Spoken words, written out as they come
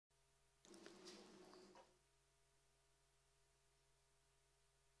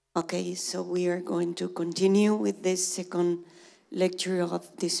Okay, so we are going to continue with this second lecture of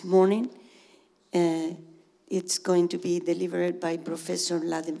this morning. It's going to be delivered by Professor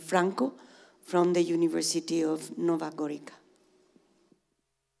Mladen Franko from the University of Nova Gorica.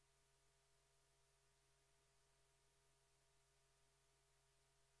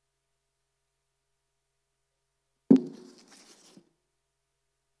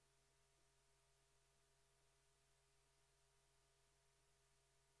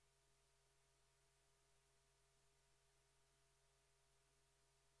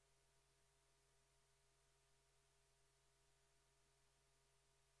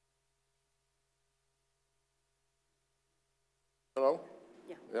 Hello?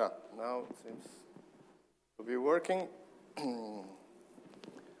 Yeah. Yeah, now it seems to be working.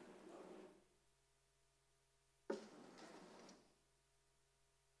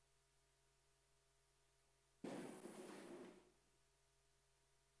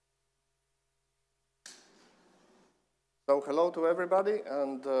 So hello to everybody,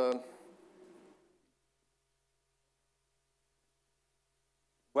 and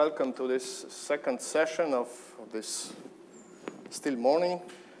welcome to this second session of this still morning.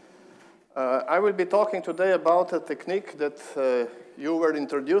 I will be talking today about a technique that you were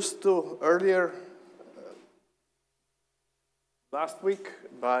introduced to earlier last week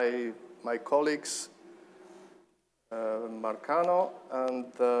by my colleagues Marcano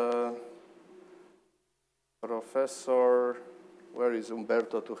and Professor, where is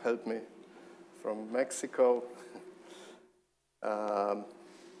Umberto to help me, from Mexico,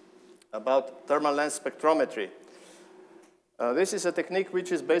 about thermal lens spectrometry. This is a technique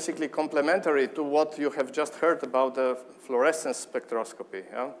which is basically complementary to what you have just heard about the fluorescence spectroscopy.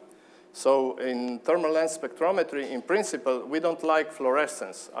 Yeah? So in thermal lens spectrometry, in principle, we don't like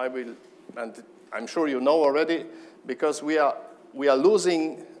fluorescence. And I'm sure you know already, because we are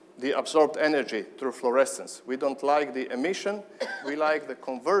losing the absorbed energy through fluorescence. We don't like the emission. We like the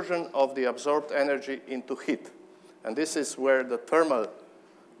conversion of the absorbed energy into heat. And this is where the thermal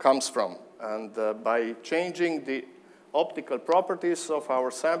comes from. And by changing the optical properties of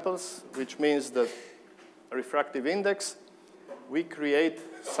our samples, which means the refractive index, we create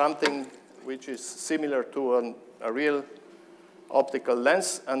something which is similar to a real optical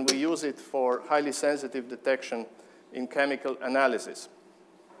lens, and we use it for highly sensitive detection in chemical analysis.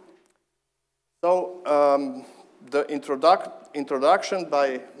 So the introduction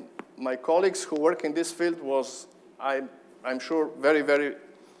by my colleagues who work in this field was, I'm sure, very, very,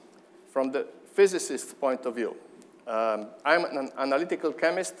 from the physicist's point of view. I'm an analytical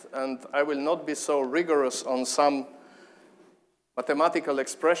chemist, and I will not be so rigorous on some mathematical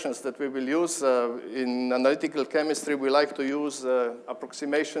expressions that we will use. In analytical chemistry, we like to use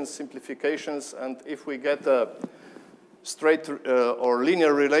approximations, simplifications, and if we get a straight or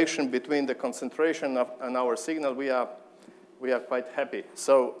linear relation between the concentration and our signal, we are quite happy.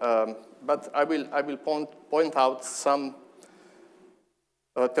 So, but I will point out some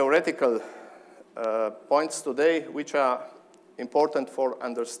theoretical points today which are important for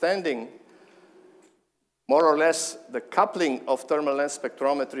understanding more or less the coupling of thermal lens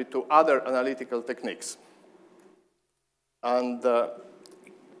spectrometry to other analytical techniques. And to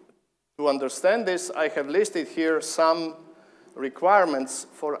understand this, I have listed here some requirements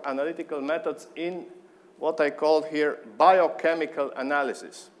for analytical methods in what I call here biochemical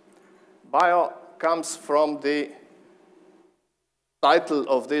analysis. Bio comes from the title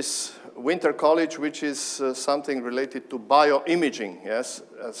of this winter college, which is something related to bioimaging, yes?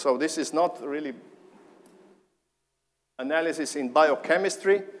 So this is not really analysis in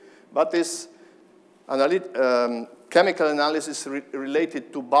biochemistry, but is chemical analysis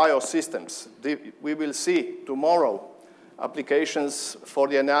related to biosystems. We will see tomorrow applications for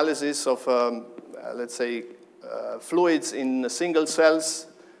the analysis of, let's say, fluids in single cells,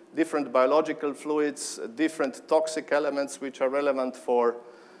 different biological fluids, different toxic elements which are relevant for,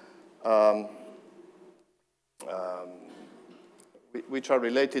 which are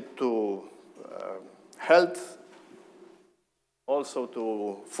related to health, also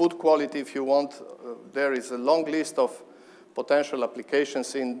to food quality, if you want. There is a long list of potential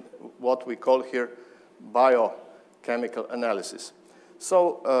applications in what we call here biochemical analysis.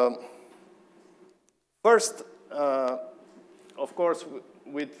 So first, of course,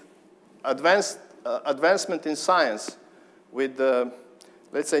 with advancement in science, with,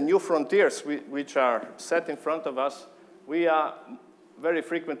 let's say, new frontiers which are set in front of us, we are very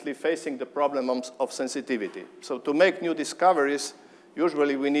frequently facing the problem of sensitivity. So to make new discoveries,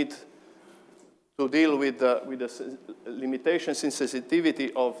 usually we need to deal with the limitations in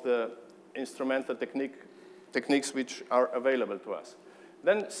sensitivity of the instrumental techniques which are available to us.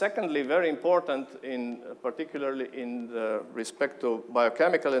 Then secondly, very important, particularly in respect to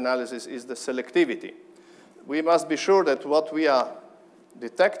biochemical analysis, is the selectivity. We must be sure that what we are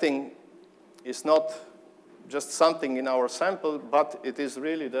detecting is not just something in our sample, but it is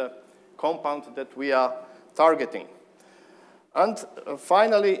really the compound that we are targeting. And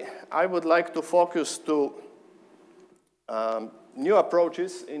finally, I would like to focus to new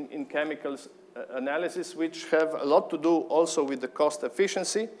approaches in chemicals analysis, which have a lot to do also with the cost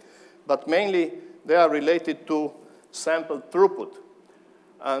efficiency, but mainly they are related to sample throughput.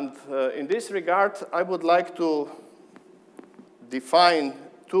 And in this regard, I would like to define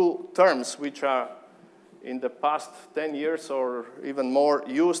two terms which are in the past 10 years or even more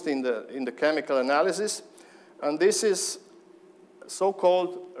used in the chemical analysis. And this is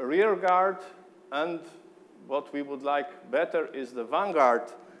so-called rearguard, and what we would like better is the vanguard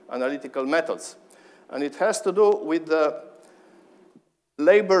analytical methods. And it has to do with the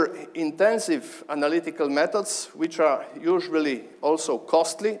labor-intensive analytical methods, which are usually also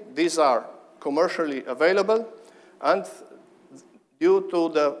costly. These are commercially available, and due to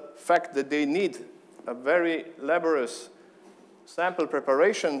the fact that they need a very laborious sample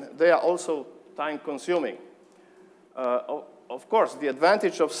preparation, they are also time-consuming. Of course, the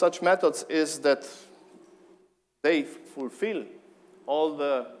advantage of such methods is that they fulfill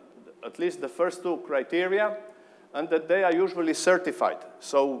all at least the first two criteria, and that they are usually certified.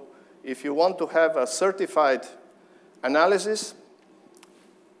 So if you want to have a certified analysis,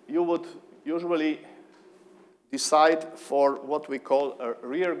 you would usually decide for what we call a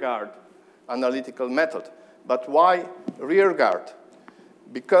rearguard analytical method. But why rearguard?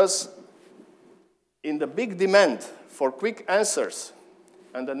 Because in the big demand for quick answers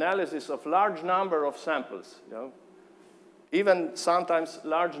and analysis of large number of samples, even sometimes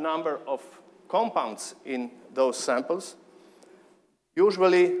large number of compounds in those samples,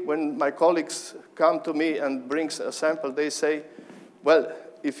 usually when my colleagues come to me and brings a sample, they say, well,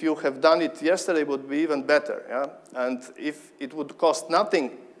 if you have done it yesterday, it would be even better. Yeah? And if it would cost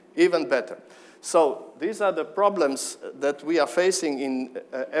nothing, even better. So these are the problems that we are facing in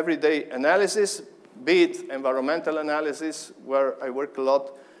everyday analysis, be it environmental analysis, where I work a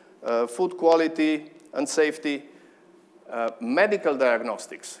lot, food quality and safety, medical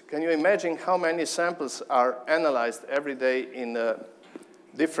diagnostics. Can you imagine how many samples are analyzed every day in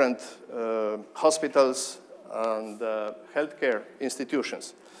different hospitals and healthcare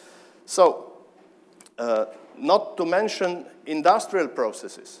institutions? So, not to mention industrial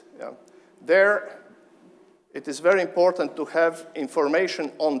processes. Yeah? There, it is very important to have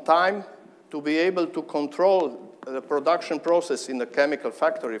information on time to be able to control the production process in a chemical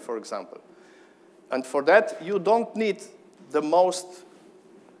factory, for example. And for that, you don't need the most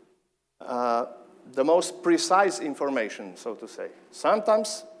precise information, so to say.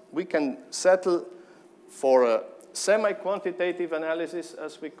 Sometimes we can settle for a semi-quantitative analysis,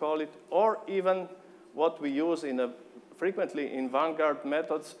 as we call it, or even what we use frequently in vanguard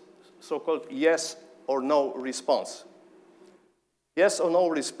methods, so-called yes or no response. Yes or no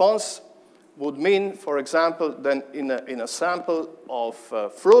response would mean, for example, then in a sample of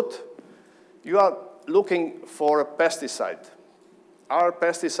fruit, you are looking for a pesticide. Are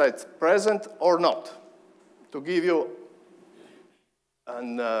pesticides present or not? To give you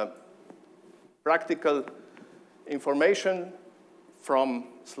practical information from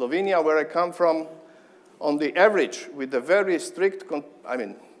Slovenia, where I come from, on the average, with the very strict,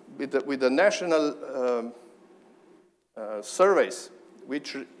 with the national surveys,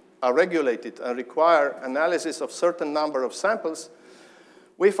 which are regulated and require analysis of certain number of samples,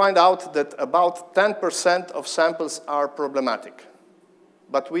 we find out that about 10% of samples are problematic.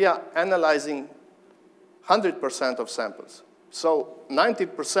 But we are analyzing 100% of samples. So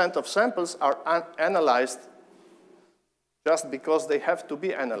 90% of samples are analyzed just because they have to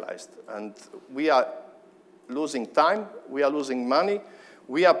be analyzed. And we are losing time, we are losing money,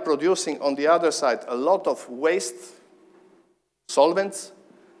 we are producing, on the other side, a lot of waste solvents.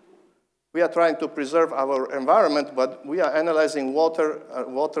 We are trying to preserve our environment, but we are analyzing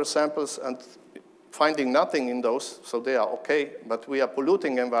water samples and finding nothing in those, so they are okay, but we are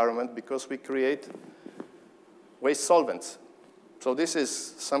polluting environment because we create waste solvents. So this is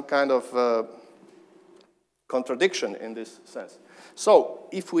some kind of contradiction in this sense. So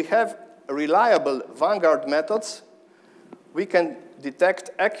if we have reliable vanguard methods, we can detect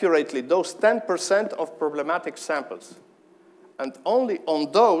accurately those 10% of problematic samples. And only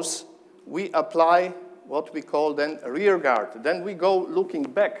on those, we apply what we call then rearguard. Then we go looking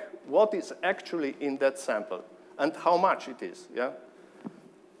back, what is actually in that sample and how much it is, yeah?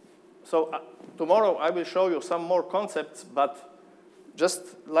 So tomorrow I will show you some more concepts, but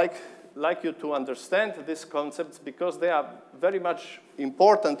just like you to understand these concepts because they are very much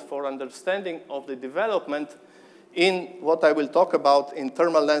important for understanding of the development in what I will talk about in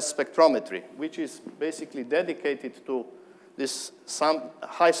thermal lens spectrometry, which is basically dedicated to this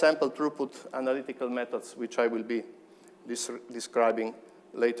high sample throughput analytical methods, which I will be describing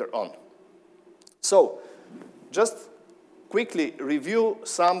later on. So, just quickly review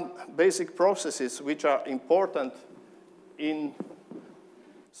some basic processes which are important in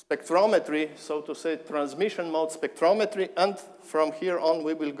spectrometry, so to say, transmission mode spectrometry, and from here on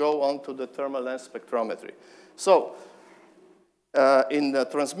we will go on to the thermal lens spectrometry. So, in the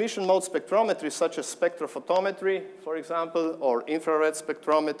transmission mode spectrometry, such as spectrophotometry, for example, or infrared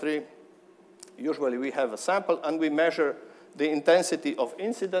spectrometry, usually we have a sample and we measure the intensity of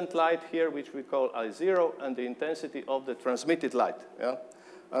incident light here, which we call I0, and the intensity of the transmitted light. Yeah?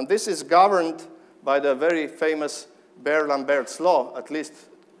 And this is governed by the very famous Beer-Lambert's law, at least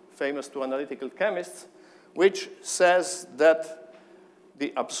famous to analytical chemists, which says that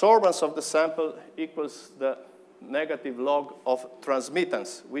the absorbance of the sample equals the negative log of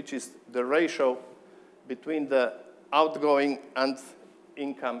transmittance, which is the ratio between the outgoing and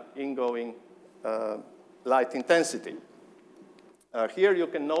ingoing light intensity. Here you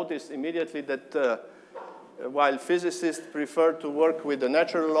can notice immediately that while physicists prefer to work with the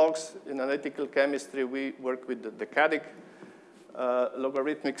natural logs, in analytical chemistry we work with the decadic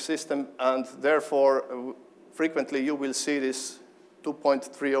logarithmic system, and therefore frequently you will see this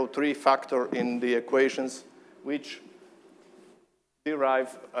 2.303 factor in the equations, which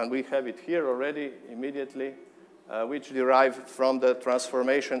derive, and we have it here already immediately, which derive from the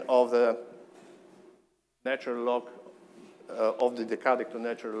transformation of the natural log of the decadic to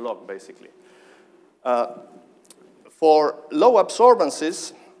natural log, basically. For low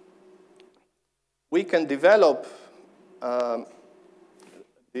absorbances, we can develop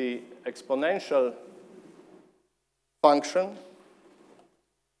the exponential function.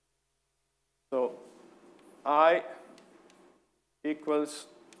 So I equals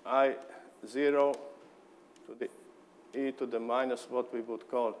I0 to the e to the minus what we would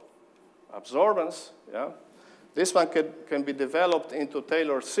call absorbance. Yeah? This one can be developed into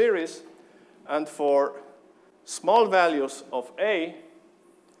Taylor series, and for small values of A,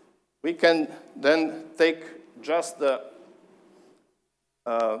 we can then take just the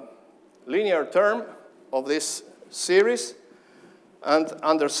linear term of this series, and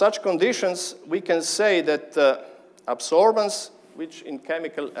under such conditions, we can say that absorbance, which in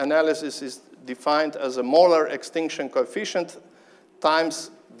chemical analysis is defined as a molar extinction coefficient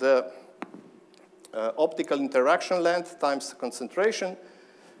times the optical interaction length times the concentration,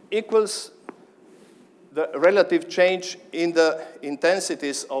 equals the relative change in the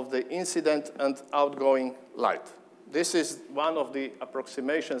intensities of the incident and outgoing light. This is one of the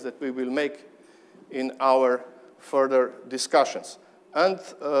approximations that we will make in our further discussions. And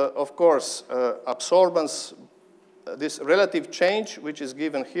of course, absorbance, this relative change, which is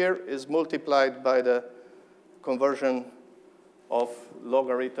given here, is multiplied by the conversion of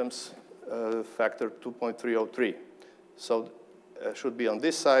logarithms factor 2.303. So should be on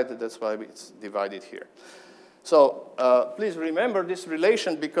this side, that's why it's divided here. So please remember this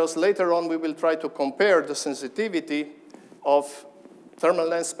relation, because later on we will try to compare the sensitivity of thermal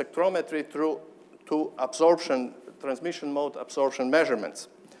lens spectrometry to absorption, transmission mode absorption measurements.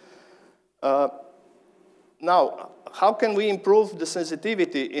 Now, how can we improve the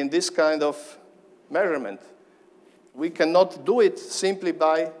sensitivity in this kind of measurement? We cannot do it simply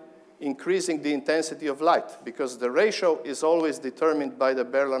by increasing the intensity of light, because the ratio is always determined by the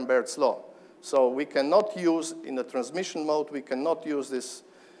Beer-Lambert's law. So we cannot use, in the transmission mode, we cannot use this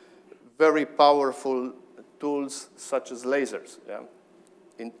very powerful tools such as lasers.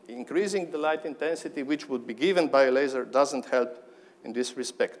 Yeah? Increasing the light intensity, which would be given by a laser, doesn't help in this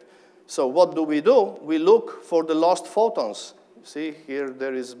respect. So what do? We look for the lost photons. See, here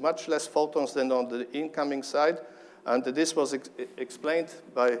there is much less photons than on the incoming side, and this was explained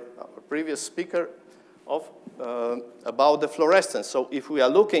by our previous speaker about the fluorescence. So if we are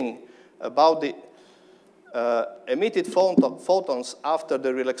looking about the emitted photons after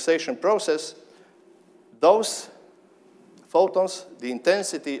the relaxation process, those photons, the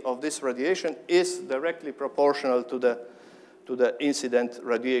intensity of this radiation is directly proportional to the incident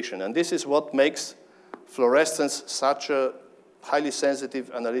radiation. And this is what makes fluorescence such a highly sensitive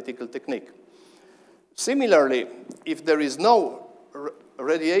analytical technique. Similarly, if there is no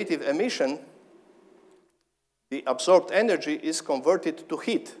radiative emission, the absorbed energy is converted to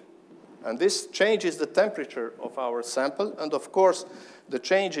heat. And this changes the temperature of our sample. And of course, the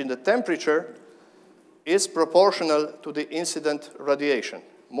change in the temperature is proportional to the incident radiation.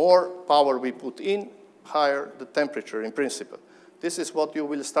 More power we put in, higher the temperature in principle. This is what you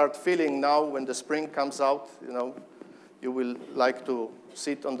will start feeling now when the spring comes out. You know, you will like to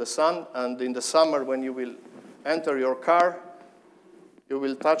sit on the sun, and in the summer when you will enter your car, you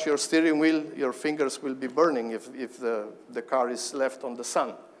will touch your steering wheel, your fingers will be burning if the car is left on the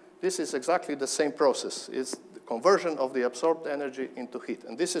sun. This is exactly the same process. It's the conversion of the absorbed energy into heat.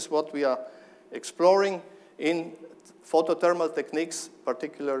 And this is what we are exploring in photothermal techniques,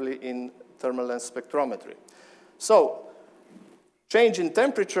 particularly in thermal lens spectrometry. So, change in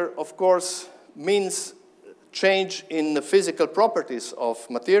temperature, of course, means change in the physical properties of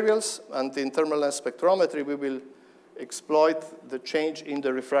materials, and in thermal lens spectrometry, we will exploit the change in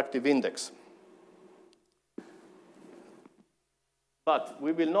the refractive index. But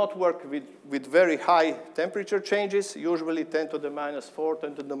we will not work with very high temperature changes. Usually 10 to the minus 4,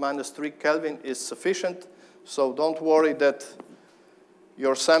 10 to the minus 3 Kelvin is sufficient. So don't worry that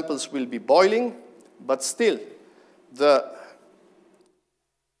your samples will be boiling. But still, the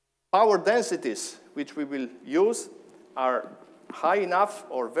power densities which we will use are high enough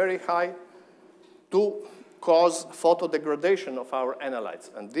or very high to cause photodegradation of our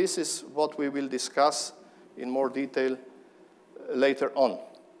analytes. And this is what we will discuss in more detail later on.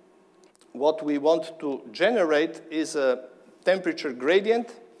 What we want to generate is a temperature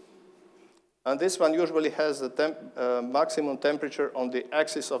gradient, and this one usually has the maximum temperature on the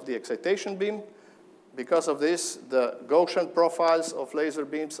axis of the excitation beam. Because of this, the Gaussian profiles of laser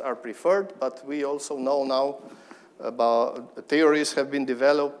beams are preferred, but we also know now about theories have been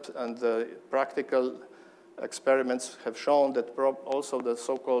developed, and the practical experiments have shown that also the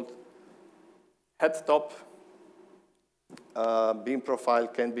so-called head-top beam profile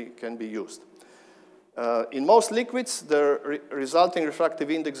can be used. In most liquids, the resulting refractive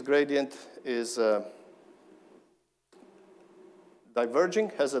index gradient is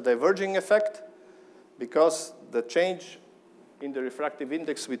diverging, has a diverging effect, because the change in the refractive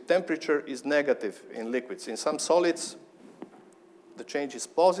index with temperature is negative in liquids. In some solids, the change is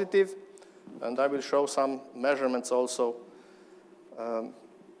positive, and I will show some measurements also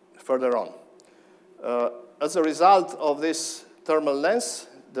further on. As a result of this thermal lens,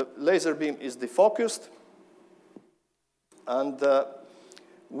 the laser beam is defocused, and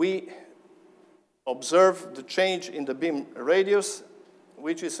we observe the change in the beam radius,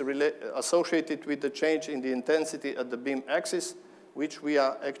 which is associated with the change in the intensity at the beam axis, which we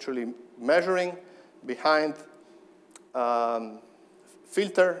are actually measuring behind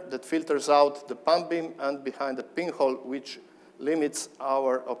filter that filters out the pump beam, and behind the pinhole, which limits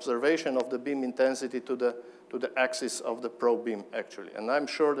our observation of the beam intensity to the axis of the probe beam, actually. And I'm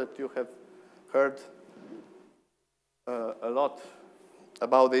sure that you have heard a lot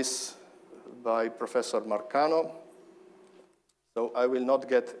about this by Professor Marcano, so I will not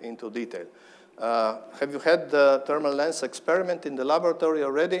get into detail. Have you had the thermal lens experiment in the laboratory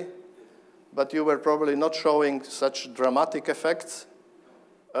already? But you were probably not showing such dramatic effects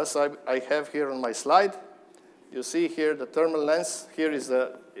as I have here on my slide. You see here the thermal lens. Here is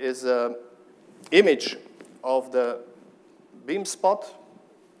a image of the beam spot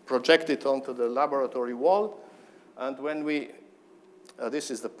projected onto the laboratory wall. And when we,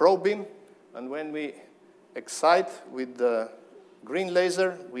 this is the probe beam, and when we excite with the green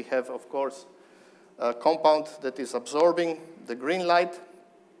laser, we have, of course, a compound that is absorbing the green light.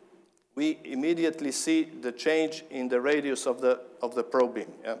 We immediately see the change in the radius of the probe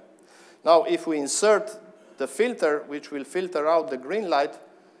beam. Yeah? Now, if we insert the filter, which will filter out the green light,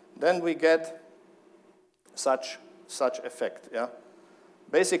 then we get such effect. Yeah?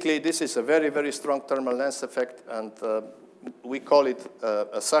 Basically, this is a very, very strong thermal lens effect, and we call it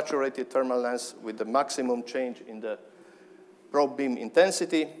a saturated thermal lens with the maximum change in the probe beam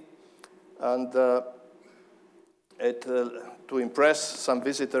intensity. And to impress some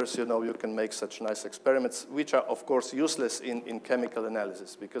visitors, you know, you can make such nice experiments, which are, of course, useless in chemical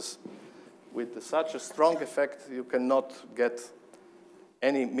analysis, because with such a strong effect, you cannot get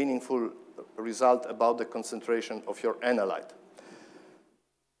any meaningful result about the concentration of your analyte.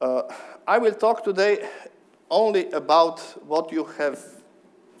 I will talk today only about what you have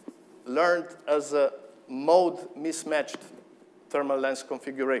learned as a mode mismatched thermal lens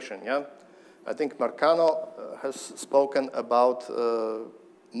configuration. Yeah? I think Marcano has spoken about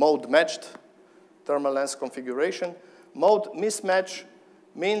mode matched thermal lens configuration. Mode mismatch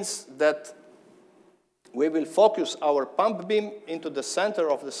means that we will focus our pump beam into the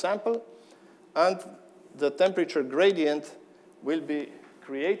center of the sample, and the temperature gradient will be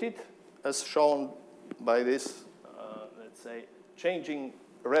created as shown by this, let's say, changing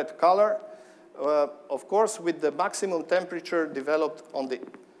red color. of course, with the maximum temperature developed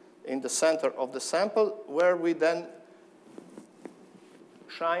in the center of the sample, where we then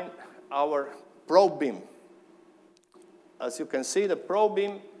shine our probe beam. As you can see, the probe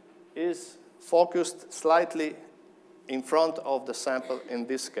beam is focused slightly in front of the sample in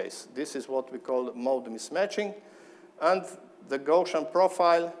this case. This is what we call mode mismatching. And the Gaussian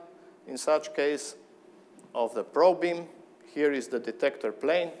profile, in such case, of the probe beam, here is the detector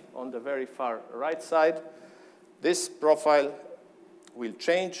plane on the very far right side. This profile will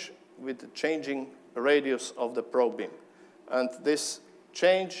change with the changing radius of the probe beam. And this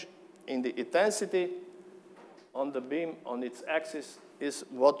change in the intensity on the beam on its axis is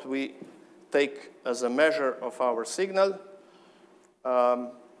what we take as a measure of our signal.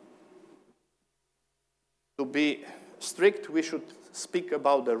 To be strict, we should speak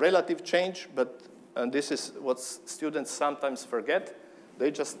about the relative change, and this is what students sometimes forget.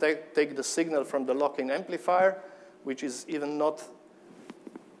 They just take the signal from the lock-in amplifier, which is even not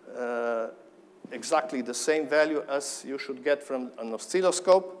exactly the same value as you should get from an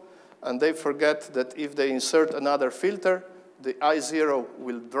oscilloscope, and they forget that if they insert another filter, the I0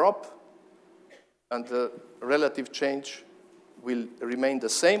 will drop, and the relative change will remain the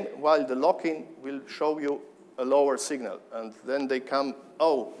same, while the lock-in will show you a lower signal. And then they come,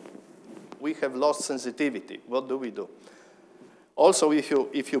 oh, we have lost sensitivity. What do we do? Also, if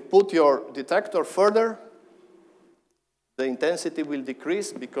you put your detector further, the intensity will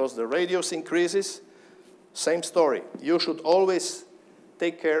decrease because the radius increases. Same story. You should always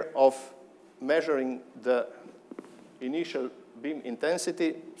take care of measuring the initial beam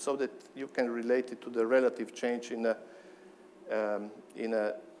intensity so that you can relate it to the relative change in a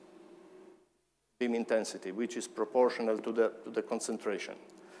beam intensity, which is proportional to the concentration.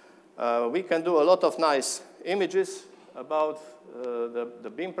 We can do a lot of nice images about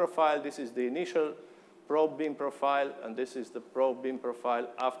the beam profile. This is the initial probe beam profile, and this is the probe beam profile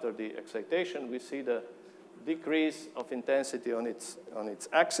after the excitation. We see the decrease of intensity on its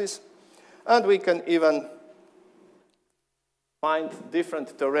axis. And we can even find different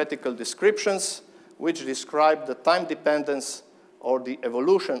theoretical descriptions which describe the time dependence or the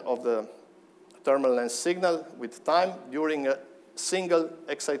evolution of the thermal lens signal with time during a single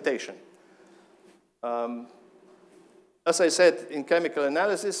excitation. As I said, in chemical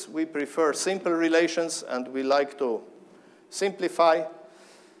analysis, we prefer simple relations, and we like to simplify.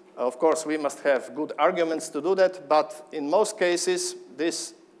 Of course, we must have good arguments to do that, but in most cases,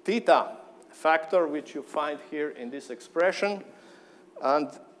 this theta factor, which you find here in this expression, and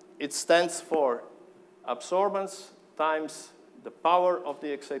it stands for absorbance times the power of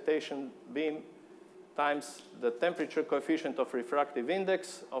the excitation beam times the temperature coefficient of refractive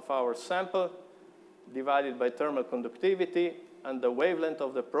index of our sample divided by thermal conductivity and the wavelength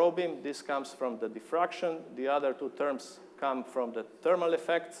of the probe beam. This comes from the diffraction. The other two terms come from the thermal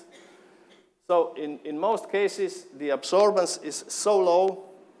effects. So in most cases, the absorbance is so low,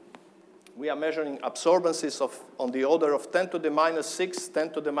 we are measuring absorbances on the order of 10 to the minus 6,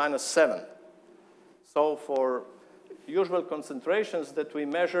 10 to the minus 7. So for usual concentrations that we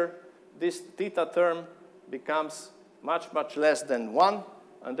measure, this theta term becomes much, much less than 1,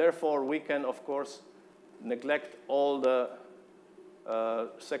 and therefore we can, of course, neglect all the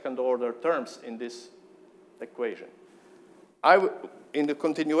second-order terms in this equation. In the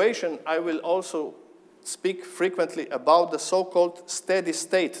continuation, I will also speak frequently about the so-called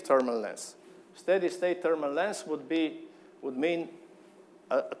steady-state thermal lens. Steady-state thermal lens would mean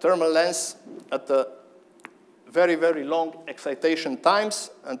a thermal lens at the very, very long excitation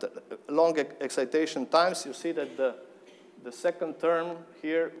times. And long excitation times, you see that the second term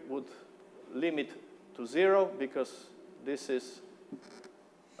here would limit to 0 because this is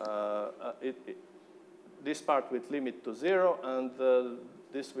this part will limit to 0, and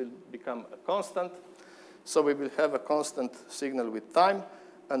this will become a constant. So we will have a constant signal with time.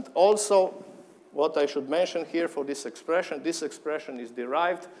 And also, what I should mention here for this expression is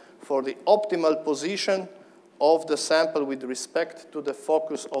derived for the optimal position of the sample with respect to the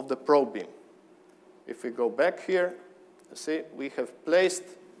focus of the probe beam. If we go back here, you see, we have placed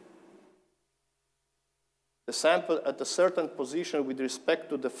the sample at a certain position with respect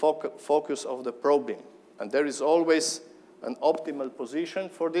to the focus of the probe beam. And there is always an optimal position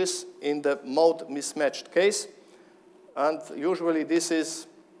for this in the mode mismatched case. And usually this is,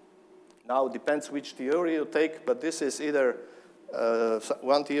 now depends which theory you take, but this is either,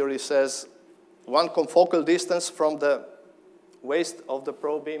 one theory says one confocal distance from the waist of the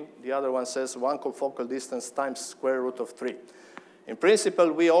probe beam. The other one says one confocal distance times square root of 3. In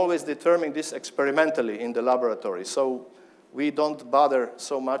principle, we always determine this experimentally in the laboratory. So we don't bother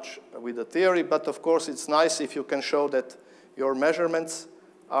so much with the theory, but of course it's nice if you can show that your measurements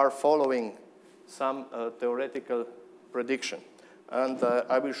are following some theoretical prediction. And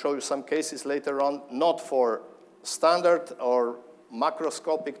I will show you some cases later on, not for standard or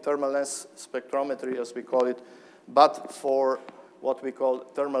macroscopic thermal lens spectrometry, as we call it, but for what we call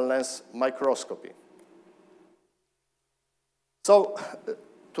thermal lens microscopy. So,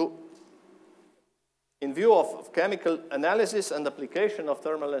 in view of chemical analysis and application of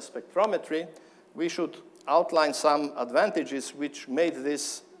thermal lens spectrometry, we should outline some advantages which made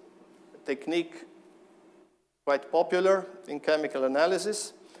this technique quite popular in chemical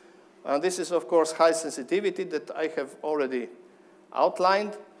analysis. And this is, of course, high sensitivity that I have already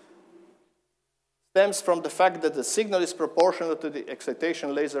outlined. Stems from the fact that the signal is proportional to the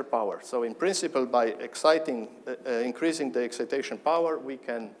excitation laser power. So in principle, by increasing the excitation power, we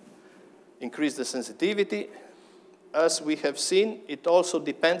can increase the sensitivity. As we have seen, it also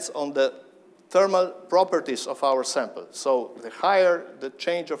depends on the thermal properties of our sample. So the higher the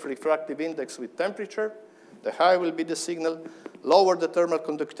change of refractive index with temperature, the higher will be the signal. Lower the thermal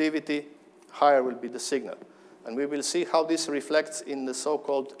conductivity, higher will be the signal. And we will see how this reflects in the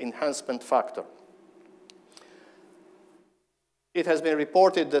so-called enhancement factor. It has been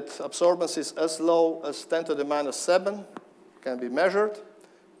reported that absorbances as low as 10 to the minus 7 can be measured,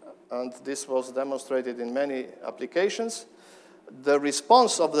 and this was demonstrated in many applications. The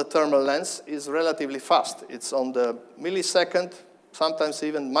response of the thermal lens is relatively fast. It's on the millisecond, sometimes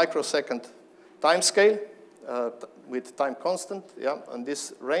even microsecond time scale with time constant, on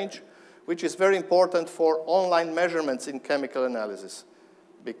this range, which is very important for online measurements in chemical analysis,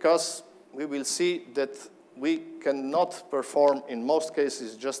 because we will see that we cannot perform, in most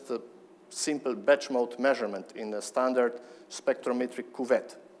cases, just a simple batch mode measurement in a standard spectrometric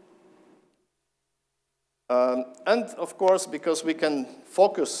cuvette. And of course, because we can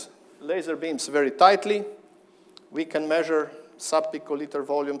focus laser beams very tightly, we can measure sub-picoliter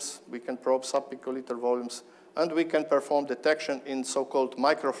volumes, we can probe sub-picoliter volumes, and we can perform detection in so-called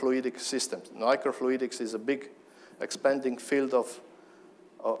microfluidic systems. Microfluidics is a big expanding field of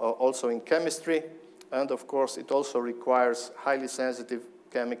also in chemistry, and of course it also requires highly sensitive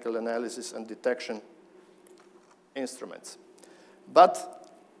chemical analysis and detection instruments. But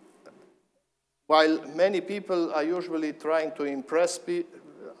while many people are usually trying to impress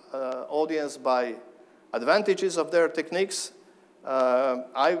audience by advantages of their techniques,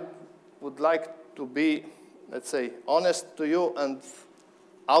 I would like to be, let's say, honest to you and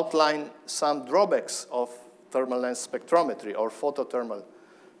outline some drawbacks of thermal lens spectrometry or photothermal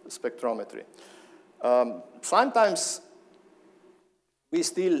spectrometry. Sometimes we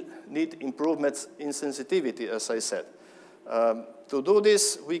still need improvements in sensitivity, as I said. To do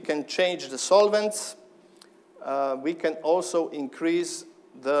this, we can change the solvents. We can also increase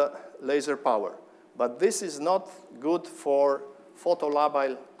the laser power. But this is not good for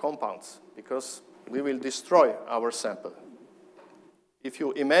photolabile compounds, because we will destroy our sample. If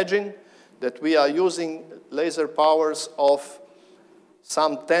you imagine that we are using laser powers of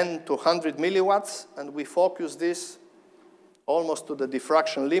some 10 to 100 milliwatts, and we focus this almost to the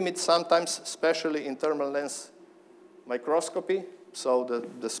diffraction limit sometimes, especially in thermal lens microscopy. So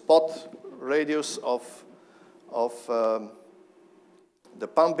the spot radius of the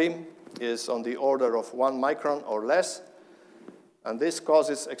pump beam is on the order of 1 micron or less. And this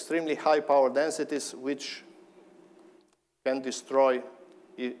causes extremely high power densities, which can destroy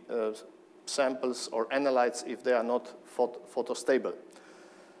samples or analytes if they are not photostable.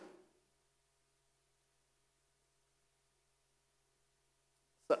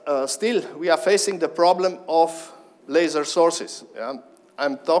 Still, we are facing the problem of laser sources.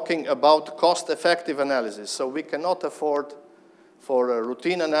 I'm talking about cost-effective analysis. So we cannot afford, for a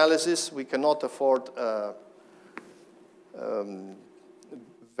routine analysis, we cannot afford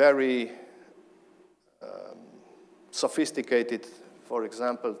very sophisticated, for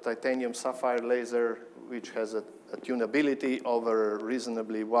example, titanium sapphire laser, which has a tunability over a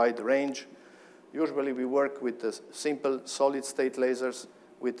reasonably wide range. Usually we work with the simple solid-state lasers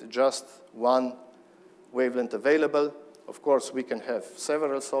with just one wavelength available. Of course, we can have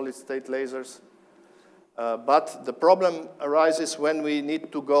several solid-state lasers. But the problem arises when we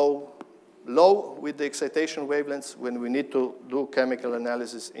need to go low with the excitation wavelengths, when we need to do chemical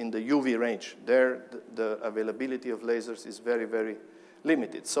analysis in the UV range. There, the availability of lasers is very, very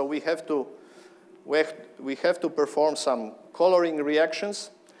limited. So we have to perform some coloring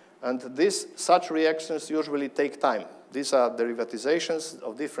reactions, and such reactions usually take time. These are derivatizations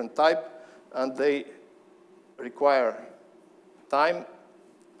of different type, and they require time,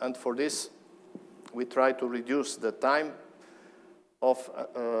 and for this, we try to reduce the time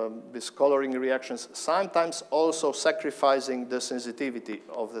these coloring reactions, sometimes also sacrificing the sensitivity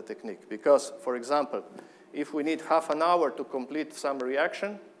of the technique. Because, for example, if we need half an hour to complete some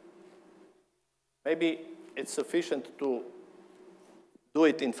reaction, maybe it's sufficient to do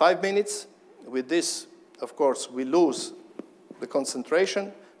it in 5 minutes. With this, of course, we lose the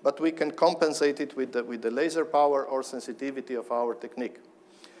concentration, but we can compensate it with the laser power or sensitivity of our technique.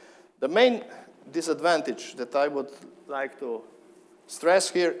 The main disadvantage that I would like to stress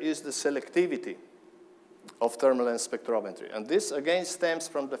here is the selectivity of thermal lens spectrometry. And this, again, stems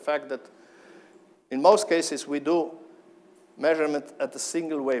from the fact that in most cases, we do measurement at a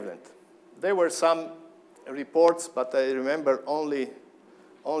single wavelength. There were some reports, but I remember only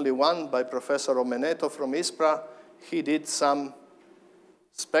one by Professor Omeneto from ISPRA. He did some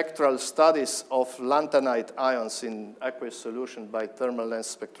spectral studies of lanthanide ions in aqueous solution by thermal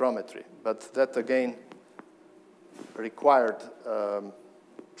lens spectrometry. But that, again, required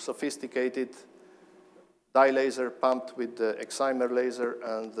sophisticated dye laser pumped with the excimer laser,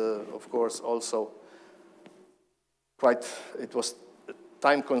 and of course also it was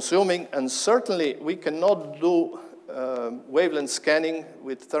time-consuming. And certainly we cannot do wavelength scanning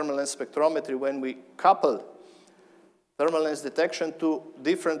with thermal lens spectrometry when we couple thermal lens detection to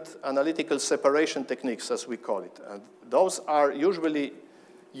different analytical separation techniques, as we call it. And those are usually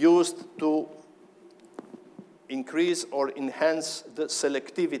used to increase or enhance the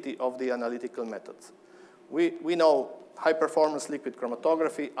selectivity of the analytical methods. We know high-performance liquid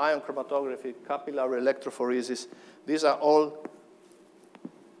chromatography, ion chromatography, capillary electrophoresis. These are all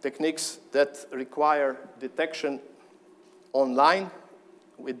techniques that require detection online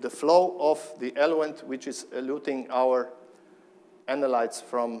with the flow of the eluent which is eluting our analytes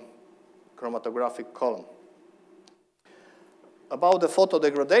from chromatographic column. About the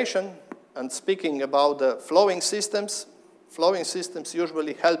photodegradation, and speaking about the flowing systems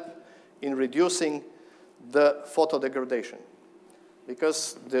usually help in reducing the photodegradation,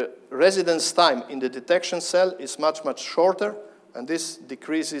 because the residence time in the detection cell is much, much shorter, and this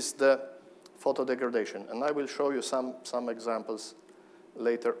decreases the photodegradation. And I will show you some examples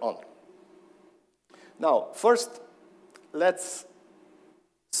later on. Now, first, let's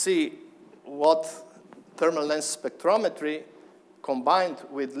see what thermal lens spectrometry combined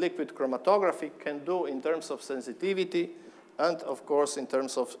with liquid chromatography can do in terms of sensitivity and, of course, in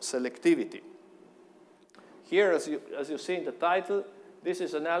terms of selectivity. Here, as you see in the title, this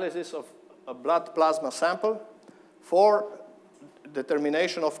is analysis of a blood plasma sample for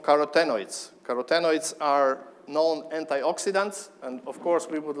determination of carotenoids. Carotenoids are known antioxidants, and of course,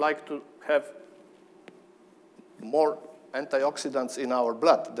 we would like to have more antioxidants in our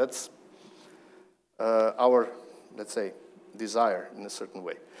blood. That's our, let's say, desire in a certain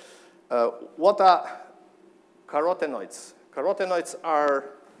way. What are carotenoids? Carotenoids are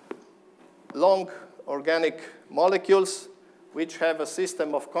long organic molecules which have a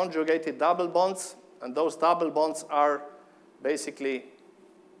system of conjugated double bonds, and those double bonds are basically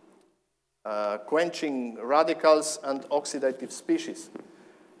quenching radicals and oxidative species.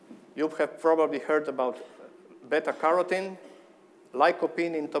 You have probably heard about beta-carotene,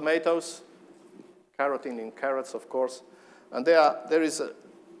 lycopene in tomatoes, carotene in carrots, of course. And there is a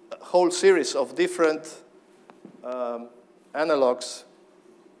whole series of different analogs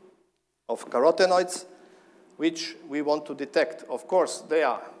of carotenoids which we want to detect. Of course, they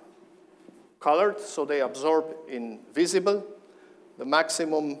are colored, so they absorb in visible. The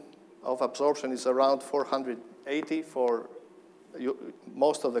maximum of absorption is around 480 for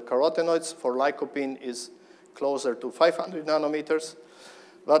most of the carotenoids. For lycopene is closer to 500 nanometers.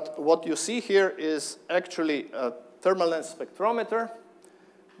 But what you see here is actually a thermal lens spectrometer.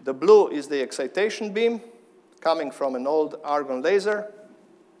 The blue is the excitation beam coming from an old argon laser.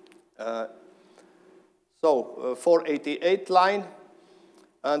 488 line.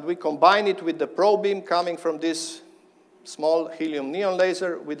 And we combine it with the probe beam coming from this small helium neon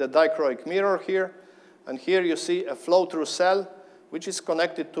laser with a dichroic mirror here. And here you see a flow-through cell which is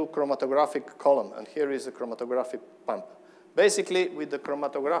connected to chromatographic column. And here is a chromatographic pump. Basically, with the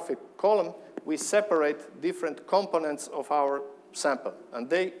chromatographic column, we separate different components of our sample. And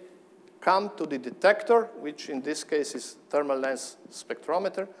they come to the detector, which in this case is thermal lens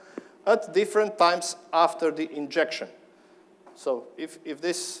spectrometer, at different times after the injection. So if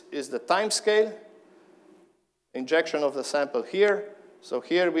this is the time scale, injection of the sample here, so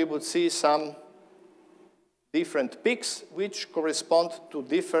here we would see some different peaks which correspond to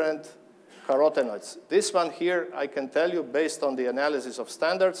different carotenoids. This one here, I can tell you, based on the analysis of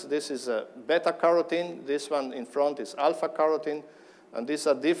standards, this is a beta-carotene, this one in front is alpha-carotene, and these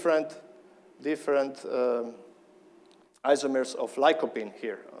are different isomers of lycopene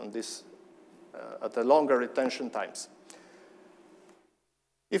here on this, at the longer retention times.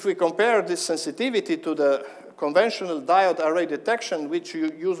 If we compare this sensitivity to the conventional diode array detection, which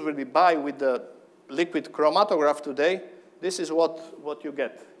you usually buy with the liquid chromatograph today, this is what you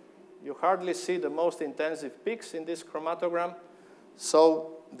get. You hardly see the most intensive peaks in this chromatogram,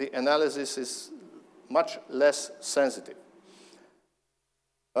 so the analysis is much less sensitive.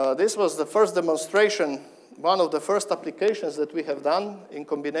 This was the first demonstration, one of the first applications that we have done in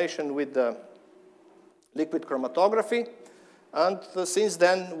combination with the liquid chromatography. And since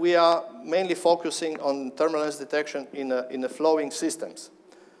then, we are mainly focusing on thermal lens detection in the flowing systems.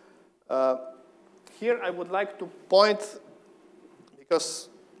 Here, I would like to point, because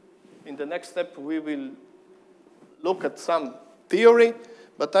in the next step, we will look at some theory,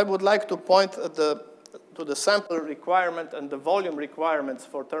 but I would like to point at to the sample requirement and the volume requirements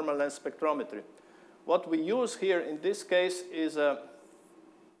for thermal lens spectrometry. What we use here in this case is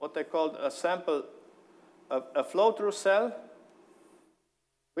what I call a sample, a flow-through cell,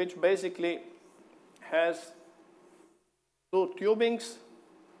 which basically has two tubings.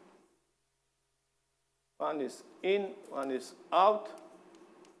 One is in, one is out.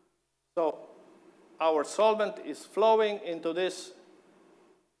 So our solvent is flowing into this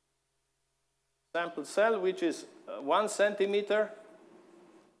sample cell, which is 1 centimeter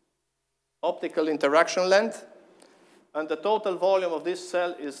optical interaction length, and the total volume of this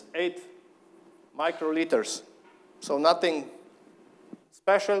cell is 8 microliters. So nothing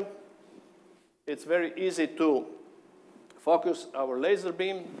special. It's very easy to focus our laser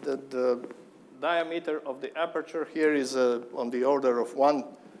beam. The diameter of the aperture here is on the order of 1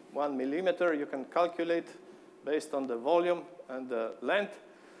 millimeter. You can calculate based on the volume and the length.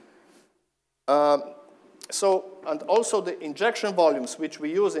 And also the injection volumes, which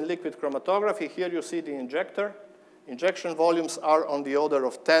we use in liquid chromatography. Here you see the injector. Injection volumes are on the order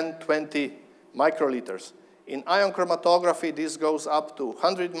of 10, 20 microliters. In ion chromatography, this goes up to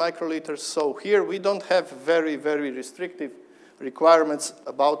 100 microliters. So here we don't have very, very restrictive requirements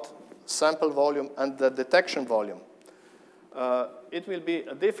about sample volume and the detection volume. It will be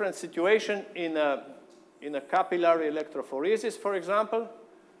a different situation in a capillary electrophoresis, for example,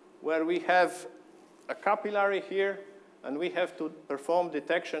 where we have a capillary here, and we have to perform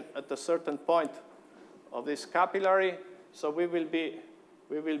detection at a certain point of this capillary. So we will be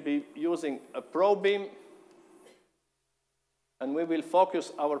using a probe beam, and we will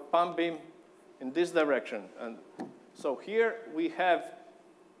focus our pump beam in this direction. And so here we have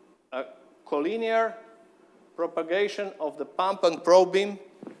a collinear propagation of the pump and probe beam,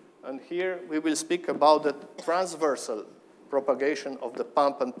 and here we will speak about the transversal propagation of the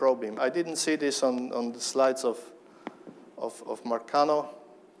pump and probe beam. I didn't see this on the slides of Marcano,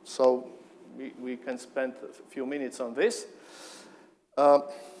 so we can spend a few minutes on this. So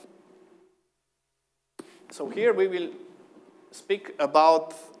here we will speak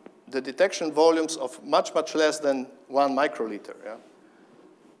about the detection volumes of much, much less than 1 microliter. Yeah?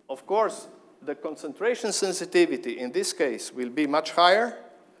 Of course, the concentration sensitivity in this case will be much higher.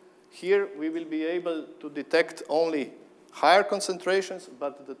 Here we will be able to detect only higher concentrations,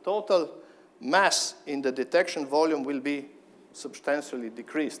 but the total mass in the detection volume will be substantially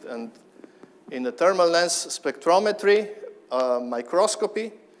decreased. And in the thermal lens spectrometry,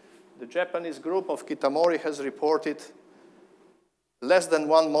 microscopy, the Japanese group of Kitamori has reported less than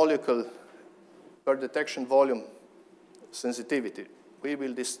 1 molecule per detection volume sensitivity. We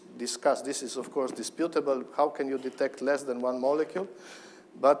will discuss. This is, of course, disputable. How can you detect less than 1 molecule?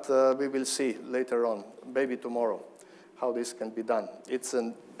 But we will see later on, maybe tomorrow, how this can be done. It's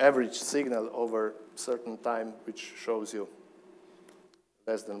an average signal over a certain time, which shows you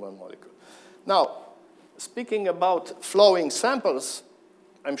less than 1 molecule. Now, speaking about flowing samples,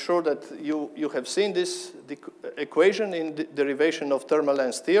 I'm sure that you have seen this equation in the derivation of thermal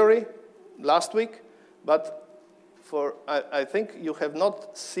lens theory last week, but I think you have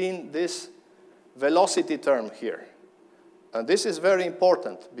not seen this velocity term here. And this is very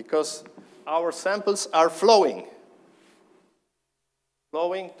important because our samples are flowing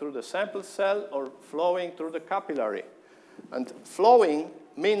through the sample cell or flowing through the capillary. And flowing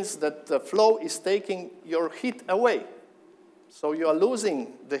means that the flow is taking your heat away. So you are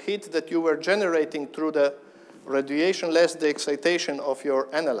losing the heat that you were generating through the radiation less the excitation of your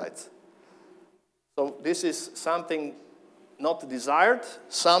analytes. So this is something not desired,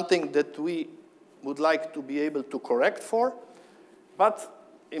 something that we would like to be able to correct for. But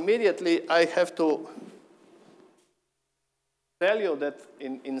immediately I have to tell you that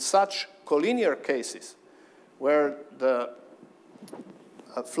in such collinear cases, where the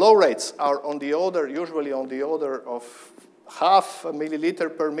flow rates are on the order, usually on the order of half a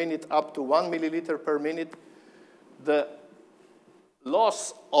milliliter per minute up to 1 milliliter per minute, the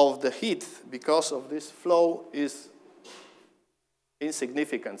loss of the heat because of this flow is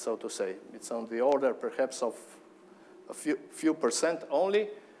insignificant, so to say. It's on the order perhaps of a few percent only,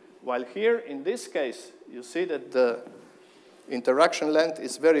 while here in this case you see that the interaction length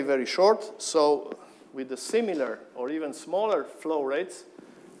is very, very short. So with the similar or even smaller flow rates,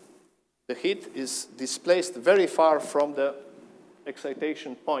 the heat is displaced very far from the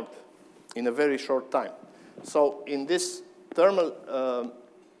excitation point in a very short time. So in this thermal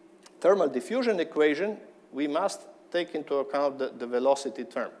diffusion equation, we must take into account the velocity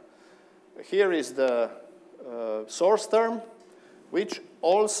term. Here is the source term, which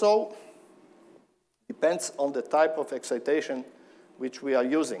also depends on the type of excitation which we are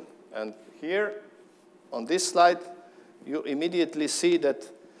using. And here, on this slide, you immediately see that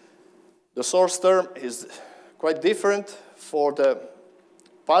the source term is quite different for the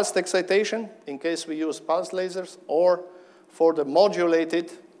pulsed excitation, in case we use pulse lasers, or for the modulated,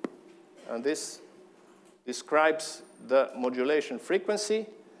 and this describes the modulation frequency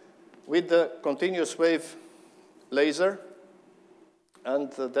with the continuous wave laser,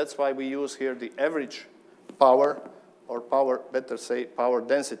 and that's why we use here the average power, or better say power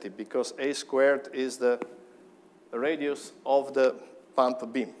density, because A squared is the radius of the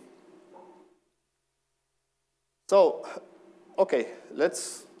pump beam. So, okay,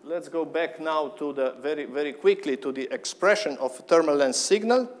 let's go back now to the very quickly to the expression of thermal lens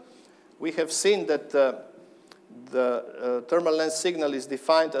signal. We have seen that the thermal lens signal is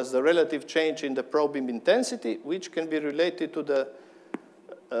defined as the relative change in the probe beam intensity, which can be related to the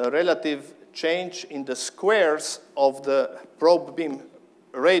relative change in the squares of the probe beam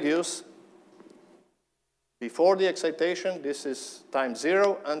radius before the excitation. This is time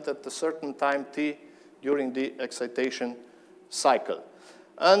 0, and at a certain time t during the excitation cycle.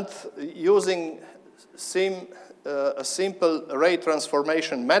 And using a simple ray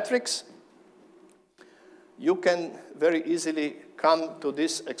transformation matrix, you can very easily come to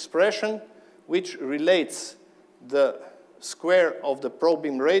this expression, which relates the square of the probe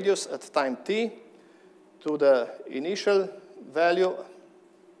beam radius at time t to the initial value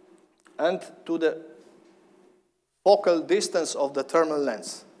and to the focal distance of the thermal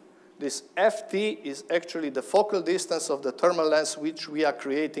lens. This ft is actually the focal distance of the thermal lens which we are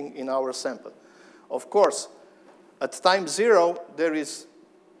creating in our sample. Of course, at time 0, there is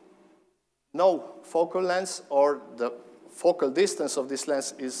no focal length, or the focal distance of this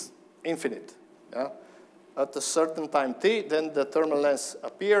lens is infinite. Yeah? At a certain time t, then the thermal lens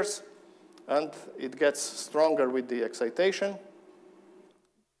appears, and it gets stronger with the excitation.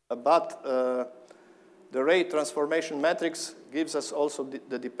 But the ray transformation matrix gives us also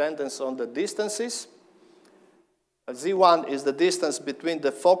the dependence on the distances. Z1 is the distance between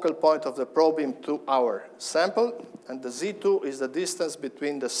the focal point of the probe beam to our sample, and the Z2 is the distance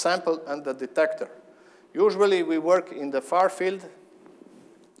between the sample and the detector. Usually we work in the far field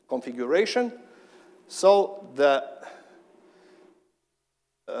configuration, so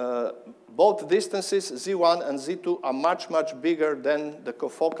both distances, Z1 and Z2, are much bigger than the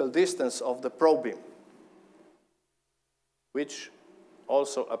cofocal distance of the probe beam, which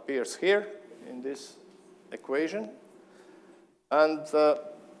also appears here in this equation. And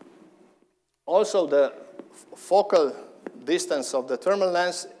also the focal distance of the thermal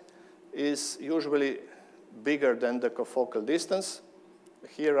lens is usually bigger than the cofocal distance.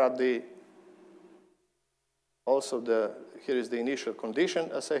 Here are here is the initial condition,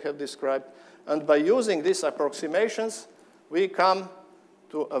 as I have described. And by using these approximations, we come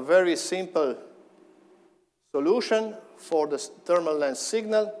to a very simple solution for the thermal lens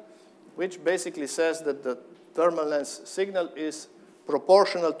signal, which basically says that the thermal lens signal is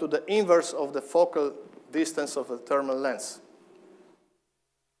proportional to the inverse of the focal distance of the thermal lens.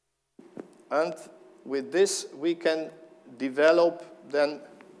 And with this, we can develop then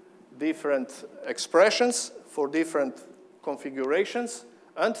different expressions for different configurations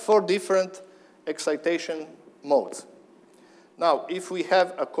and for different excitation modes. Now, if we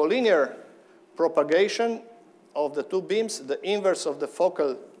have a collinear propagation of the two beams, the inverse of the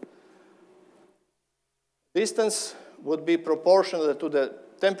focal distance would be proportional to the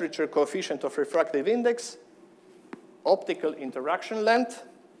temperature coefficient of refractive index, optical interaction length,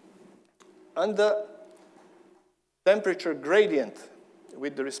 and the temperature gradient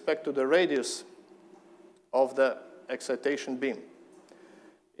with respect to the radius of the excitation beam.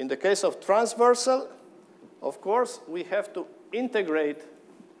 In the case of transversal, of course, we have to integrate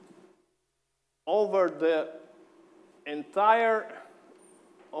over the entire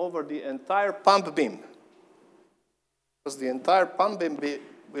pump beam. because the entire pump beam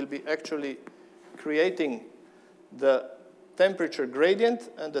will be actually creating the temperature gradient,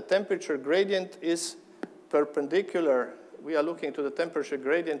 and the temperature gradient is perpendicular. We are looking to the temperature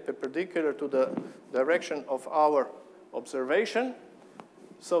gradient perpendicular to the direction of our observation.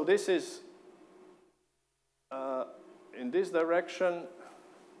 So this is in this direction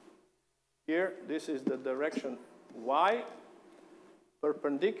here. This is the direction y.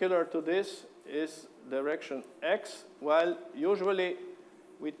 Perpendicular to this is direction x, while usually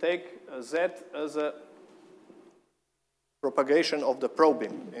we take z as a propagation of the probe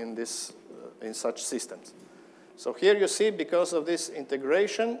beam in such systems. So here you see, because of this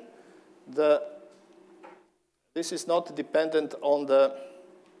integration, this is not dependent on the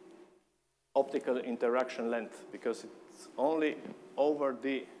optical interaction length, because it's only over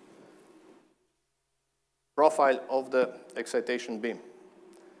the profile of the excitation beam.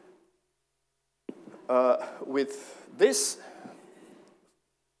 With these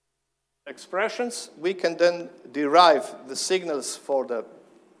expressions, we can then derive the signals for the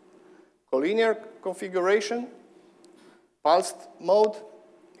collinear configuration, pulsed mode.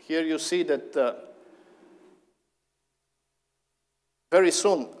 Here you see that very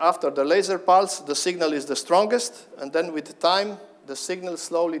soon after the laser pulse, the signal is the strongest, and then with time, the signal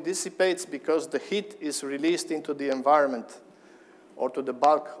slowly dissipates because the heat is released into the environment or to the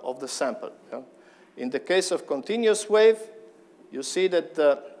bulk of the sample. Yeah? In the case of continuous wave, you see that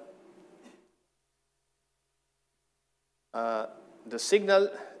the signal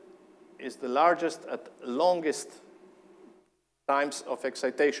is the largest at longest times of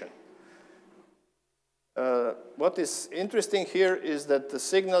excitation. What is interesting here is that the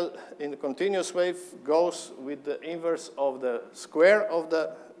signal in the continuous wave goes with the inverse of the square of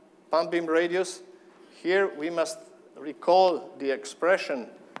the pump beam radius. Here we must recall the expression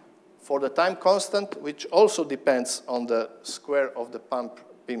for the time constant, which also depends on the square of the pump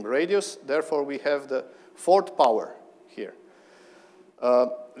beam radius. Therefore, we have the fourth power here.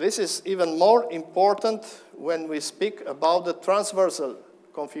 This is even more important when we speak about the transversal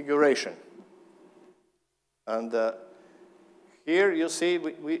configuration. And here you see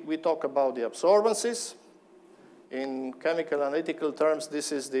we talk about the absorbances. In chemical analytical terms,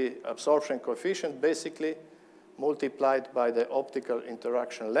 this is the absorption coefficient, basically multiplied by the optical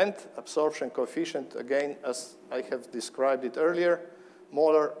interaction length. Absorption coefficient, again, as I have described it earlier,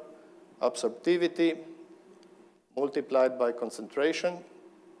 molar absorptivity multiplied by concentration.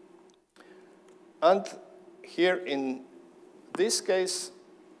 And here in this case,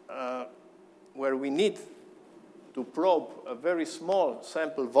 where we need to probe a very small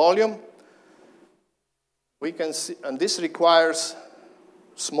sample volume, we can see, and this requires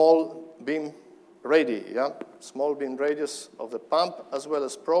small beam radii, yeah? Small beam radius of the pump as well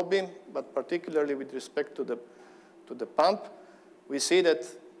as probe beam, but particularly with respect to the pump, we see that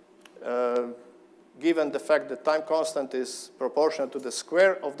given the fact that time constant is proportional to the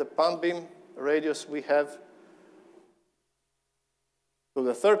square of the pump beam radius, we have to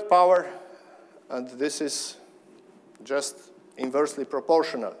the third power, and this is just inversely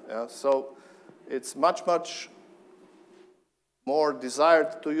proportional. Yeah? So it's much, much more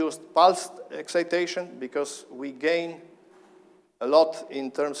desired to use pulsed excitation because we gain a lot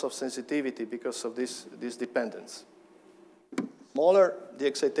in terms of sensitivity because of this dependence. Smaller the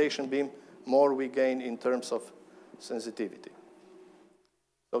excitation beam, more we gain in terms of sensitivity.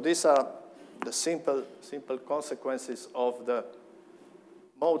 So these are the simple consequences of the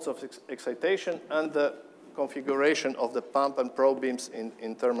modes of excitation and the configuration of the pump and probe beams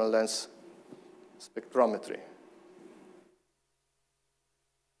in thermal lens spectrometry.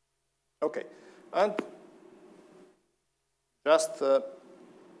 Okay, and just a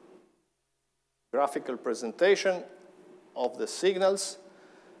graphical presentation of the signals.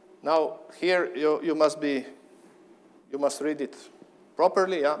 Now here you must read it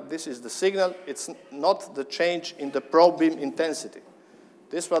properly. Yeah? This is the signal. It's not the change in the probe beam intensity.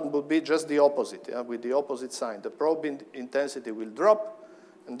 This one would be just the opposite, yeah? With the opposite sign. The probe beam intensity will drop,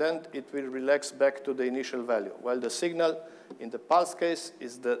 and then it will relax back to the initial value, while the signal in the pulse case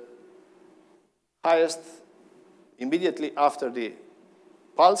is the highest immediately after the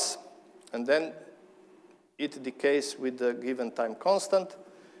pulse, and then it decays with the given time constant.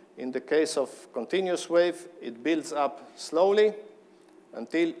 In the case of continuous wave, it builds up slowly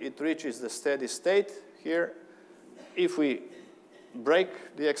until it reaches the steady state here. If we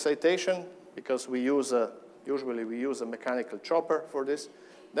break the excitation, because we use usually we use a mechanical chopper for this,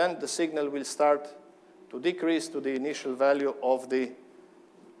 then the signal will start to decrease to the initial value of the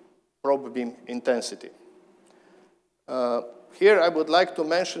probe beam intensity. Here I would like to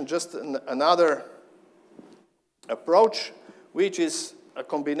mention just another approach, which is a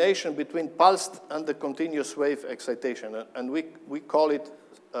combination between pulsed and the continuous wave excitation. And we call it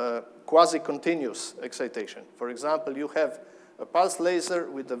quasi-continuous excitation. For example, you have a pulse laser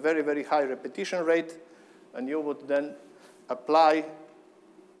with a very, very high repetition rate, and you would then apply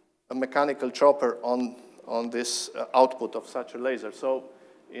a mechanical chopper on this output of such a laser. So,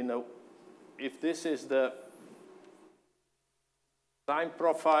 if this is the time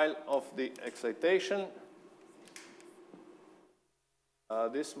profile of the excitation,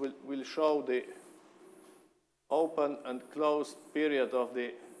 this will show the open and closed period of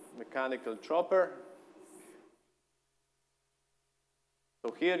the mechanical chopper.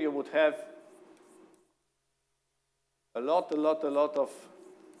 So here you would have a lot of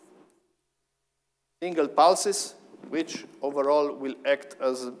single pulses, which overall will act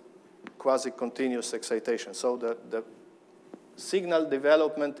as a quasi-continuous excitation. So the signal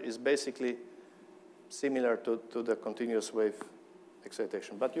development is basically similar to the continuous wave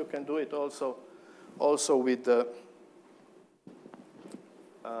excitation. But you can do it also with the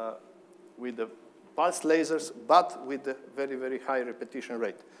pulse lasers, but with the very, very high repetition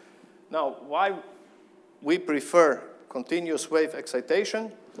rate. Now, why we prefer continuous wave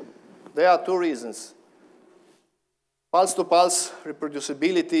excitation? There are two reasons. Pulse-to-pulse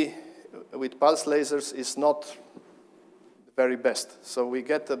reproducibility with pulse lasers is not the very best. So we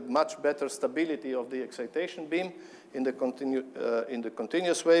get a much better stability of the excitation beam in the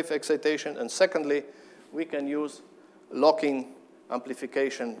continuous wave excitation. And secondly, we can use locking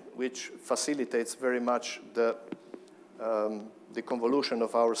amplification, which facilitates very much the convolution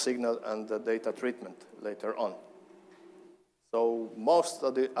of our signal and the data treatment later on. So most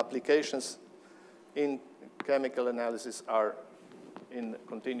of the applications in chemical analysis are in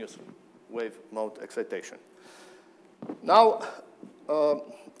continuous wave mode excitation. Now,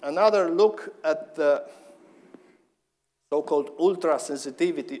 another look at the so-called ultra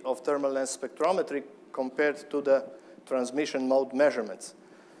sensitivity of thermal lens spectrometry compared to the transmission mode measurements.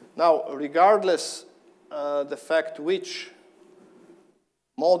 Now, regardless the fact which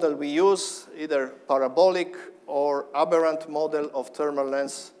model we use, either parabolic or aberrant model of thermal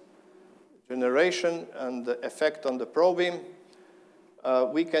lens generation and the effect on the probe beam,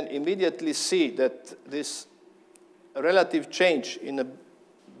 we can immediately see that this relative change in the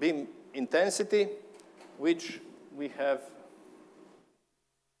beam intensity, which we have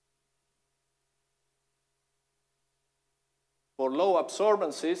for low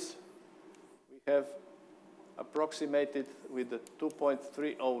absorbances, we have approximated with the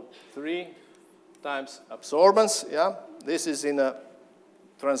 2.303 times absorbance. Yeah, this is in a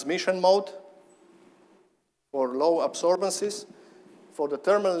transmission mode for low absorbances. For the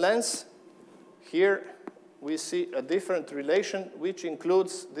thermal lens, here we see a different relation, which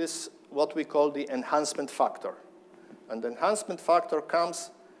includes this, what we call the enhancement factor. And the enhancement factor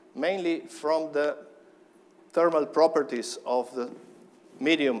comes mainly from the thermal properties of the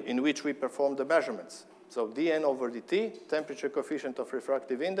medium in which we perform the measurements. So dN over dt, temperature coefficient of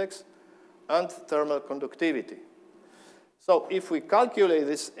refractive index, and thermal conductivity. So if we calculate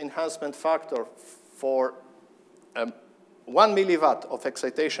this enhancement factor for 1 milliwatt of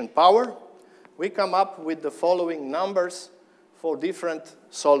excitation power, we come up with the following numbers for different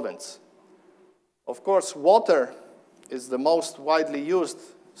solvents. Of course, water is the most widely used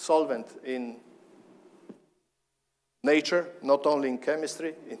solvent in nature, not only in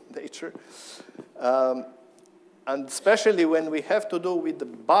chemistry, in nature. And especially when we have to do with the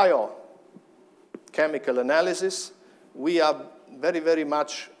biochemical analysis, we are very, very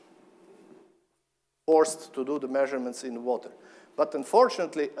much forced to do the measurements in water. But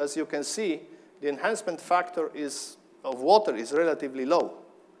unfortunately, as you can see, the enhancement factor of water is relatively low.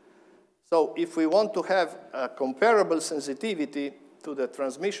 So if we want to have a comparable sensitivity to the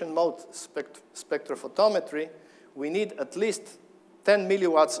transmission mode spectrophotometry, we need at least 10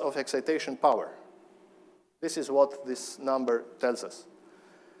 milliwatts of excitation power. This is what this number tells us.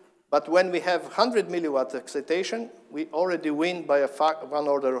 But when we have 100 milliwatt excitation, we already win by one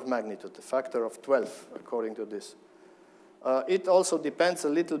order of magnitude, a factor of 12, according to this. It also depends a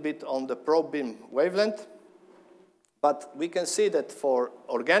little bit on the probe beam wavelength. But we can see that for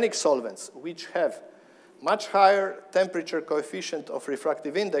organic solvents, which have much higher temperature coefficient of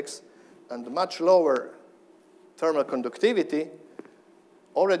refractive index and much lower thermal conductivity,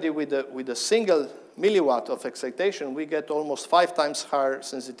 already with a single milliwatt of excitation, we get almost 5 times higher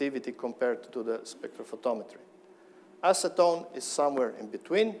sensitivity compared to the spectrophotometry. Acetone is somewhere in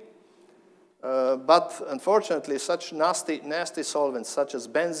between, but unfortunately, such nasty solvents such as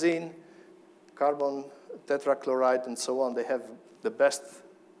benzene, carbon tetrachloride, and so on, they have the best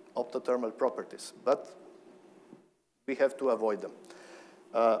optothermal properties. But we have to avoid them.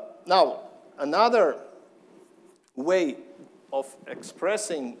 Now, another way of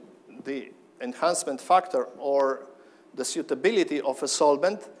expressing the enhancement factor or the suitability of a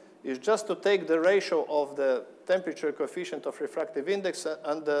solvent is just to take the ratio of the temperature coefficient of refractive index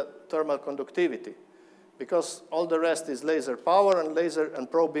and the thermal conductivity, because all the rest is laser power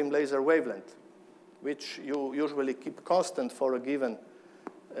and probe beam laser wavelength, which you usually keep constant for a given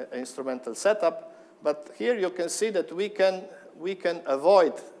instrumental setup. But here you can see that we can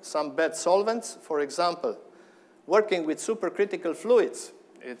avoid some bad solvents. For example, working with supercritical fluids,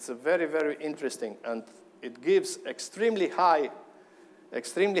 it's very, very interesting, and it gives extremely high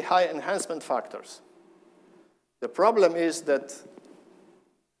enhancement factors. The problem is that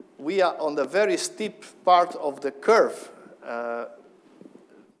we are on the very steep part of the curve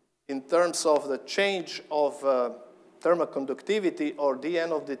in terms of the change of thermal conductivity or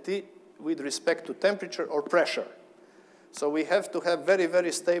dN of dt with respect to temperature or pressure. So we have to have very,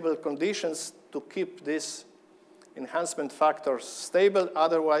 very stable conditions to keep these enhancement factors stable.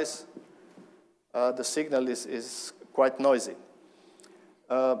 Otherwise, the signal is quite noisy.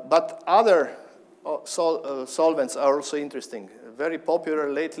 But other solvents are also interesting. Very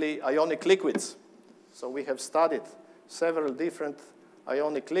popular lately, ionic liquids. So we have studied several different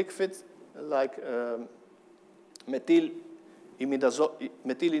ionic liquids, like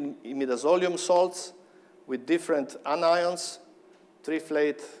methylimidazolium salts with different anions,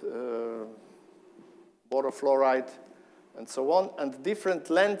 triflate, borofluoride, and so on, and different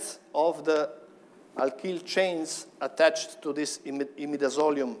lengths of the alkyl chains attached to this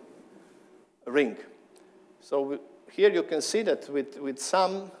imidazolium ring. So here you can see that with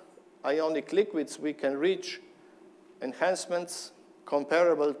some ionic liquids, we can reach enhancements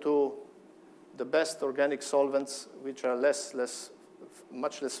comparable to the best organic solvents, which are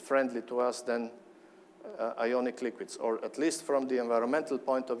much less friendly to us than ionic liquids, or at least from the environmental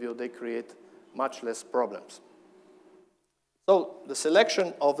point of view, they create much less problems. So the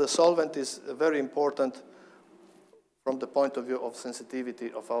selection of the solvent is very important from the point of view of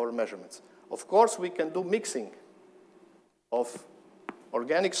sensitivity of our measurements. Of course, we can do mixing of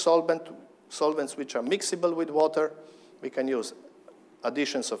organic solvents which are mixable with water. We can use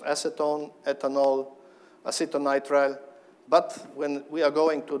additions of acetone, ethanol, acetonitrile. But when we are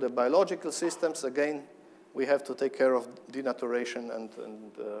going to the biological systems, again, we have to take care of denaturation and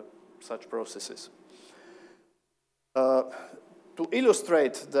such processes. To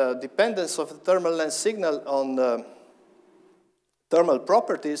illustrate the dependence of the thermal lens signal on thermal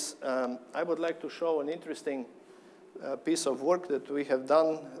properties, I would like to show an interesting piece of work that we have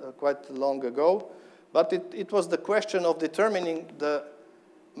done quite long ago. But it was the question of determining the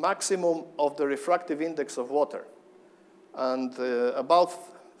maximum of the refractive index of water. And about,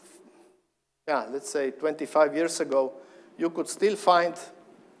 let's say 25 years ago, you could still find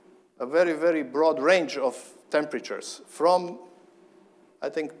a very, very broad range of temperatures from, I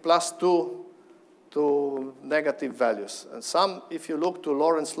think, +2 to negative values. And some, if you look to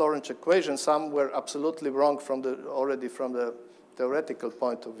Lorentz equation, some were absolutely wrong already from the theoretical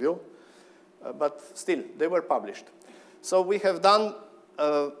point of view. But still, they were published. So we have done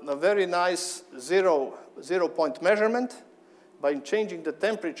a very nice zero-point measurement by changing the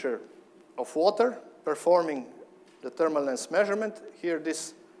temperature of water, performing the thermal lens measurement. Here,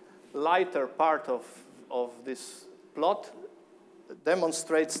 this lighter part of this plot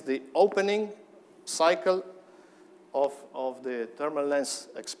demonstrates the opening cycle of the thermal lens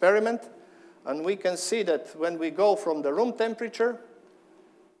experiment. And we can see that when we go from the room temperature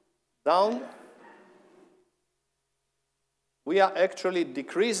down, we are actually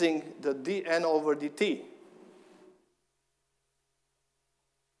decreasing the dN over dt.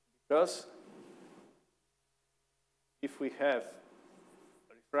 Because if we have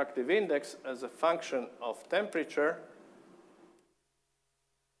a refractive index as a function of temperature,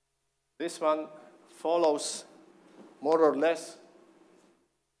 this one follows more or less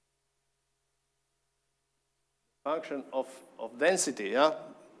function of density, yeah?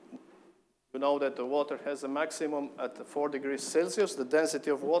 You know that the water has a maximum at 4 degrees Celsius, the density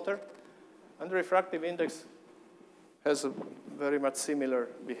of water, and the refractive index has a very much similar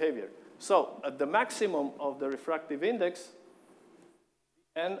behavior. So at the maximum of the refractive index,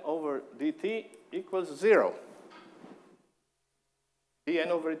 N over dt equals 0. dN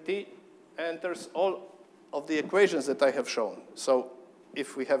over dt enters all of the equations that I have shown. So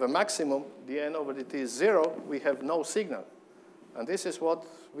if we have a maximum, dN over dt is 0, we have no signal. And this is what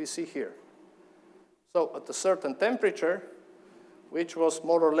we see here. So at a certain temperature, which was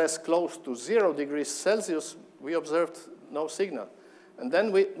more or less close to 0 degrees Celsius, we observed no signal. And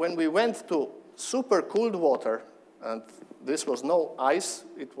then when we went to super cooled water, And this was no ice,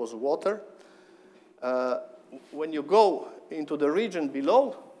 it was water. When you go into the region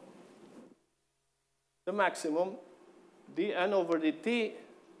below the maximum, dN over dt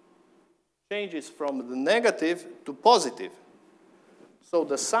changes from the negative to positive. So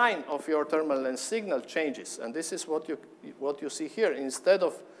the sign of your thermal lens signal changes, and this is what you see here. Instead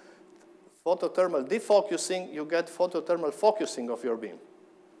of photothermal defocusing, you get photothermal focusing of your beam,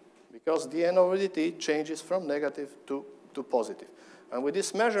 because dN over dt changes from negative to positive. And with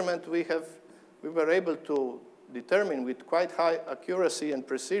this measurement, we were able to determine with quite high accuracy and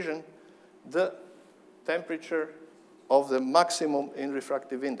precision the temperature of the maximum in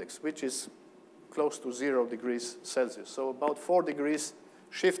refractive index, which is close to 0 degrees Celsius. So about 4 degrees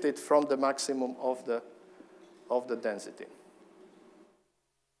shifted from the maximum of the density.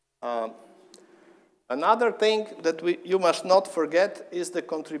 Another thing that you must not forget is the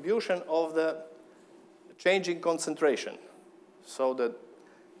contribution of the changing concentration. So that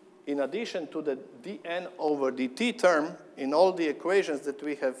in addition to the dN over dt term, in all the equations that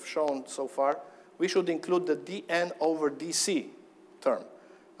we have shown so far, we should include the dN over dc term.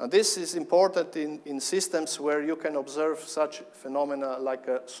 And this is important in systems where you can observe such phenomena like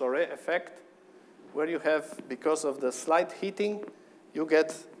a Soré effect, where you have, because of the slight heating, you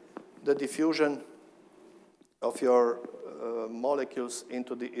get the diffusion of your molecules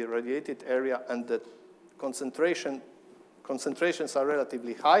into the irradiated area, and the concentrations are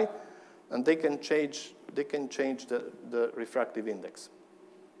relatively high, and they can change the refractive index.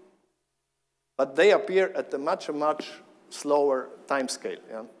 But they appear at a much slower time scale.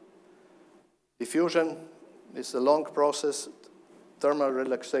 Yeah? Diffusion is a long process. Thermal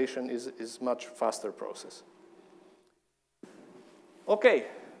relaxation is much faster process. Okay,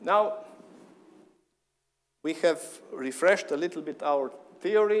 now we have refreshed a little bit our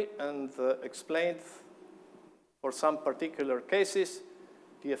theory and explained for some particular cases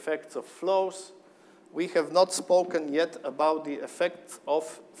the effects of flows. We have not spoken yet about the effects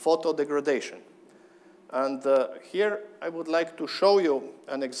of photodegradation. And here I would like to show you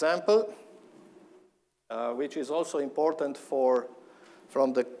an example which is also important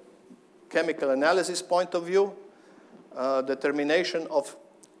from the chemical analysis point of view, determination of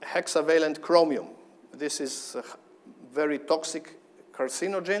hexavalent chromium. This is a very toxic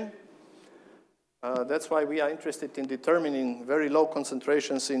carcinogen. That's why we are interested in determining very low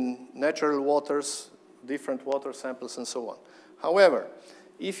concentrations in natural waters, different water samples, and so on. However,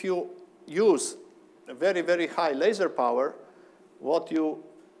 if you use a very high laser power, what you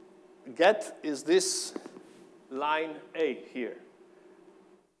get is this line A here.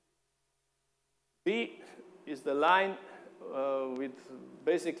 B is the line with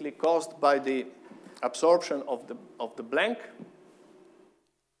basically caused by the absorption of the blank.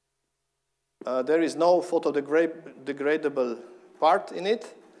 There is no photodegradable part in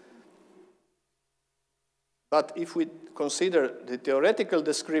it. But if we consider the theoretical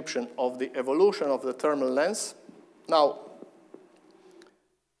description of the evolution of the thermal lens, now,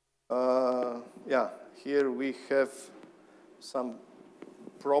 here we have some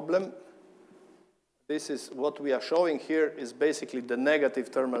problem. This is what we are showing here is basically the negative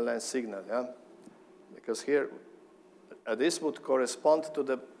thermal lens signal, yeah? Because here, this would correspond to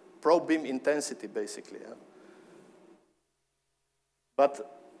the probe beam intensity, basically, yeah? But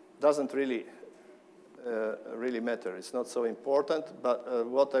doesn't really matter. It's not so important. But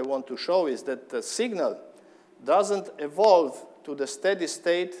what I want to show is that the signal doesn't evolve to the steady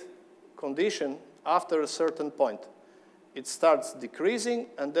state condition after a certain point. It starts decreasing,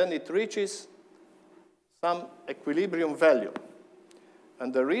 and then it reaches some equilibrium value.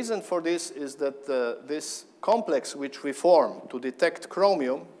 And the reason for this is that this complex which we form to detect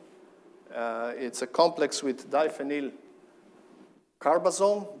chromium, it's a complex with diphenyl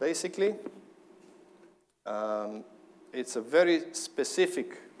carbazone, basically. It's a very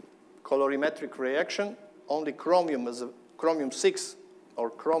specific colorimetric reaction. Only chromium, as a chromium-6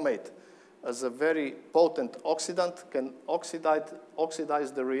 or chromate, as a very potent oxidant, can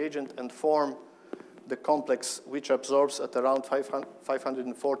oxidize the reagent and form the complex which absorbs at around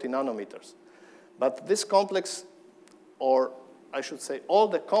 540 nanometers. But this complex, or I should say all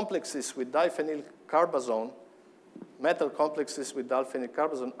the complexes with diphenyl carbazone, metal complexes with diphenyl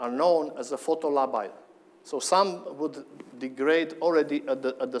carbazone, are known as a photolabile. So some would degrade already at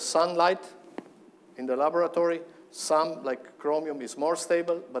the sunlight in the laboratory. Some, like chromium, is more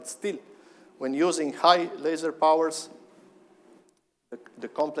stable, but still, when using high laser powers, the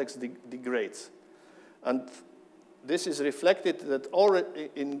complex degrades. And this is reflected that already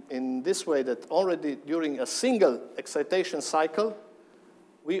in this way, that already during a single excitation cycle,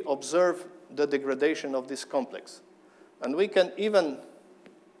 we observe the degradation of this complex. And we can even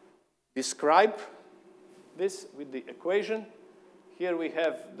describe this with the equation. Here we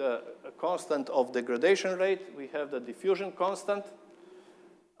have the constant of degradation rate, we have the diffusion constant,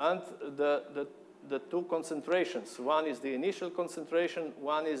 and the two concentrations. One is the initial concentration,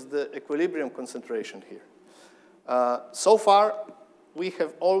 one is the equilibrium concentration here. So far, we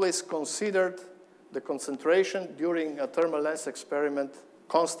have always considered the concentration during a thermal lens experiment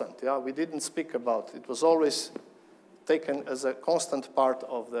constant. Yeah? We didn't speak about it. It was always taken as a constant part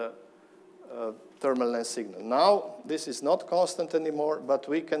of the thermal lens signal. Now, this is not constant anymore, but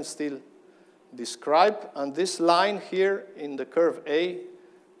we can still describe. And this line here in the curve A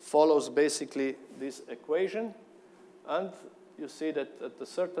follows basically this equation. And you see that at a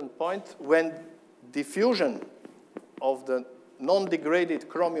certain point, when diffusion of the non-degraded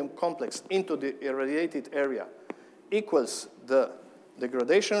chromium complex into the irradiated area equals the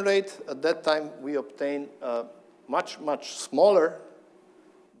degradation rate, at that time we obtain a much, much smaller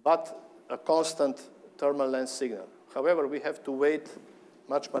but a constant thermal lens signal. However, we have to wait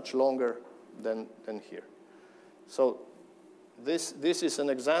much, much longer than here. So this is an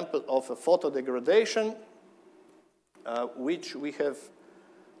example of a photodegradation, which we have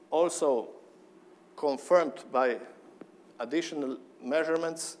also confirmed by additional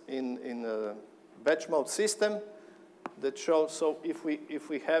measurements in a batch mode system that shows, so if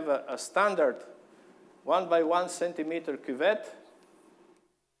we have a standard 1 by 1 centimeter cuvette,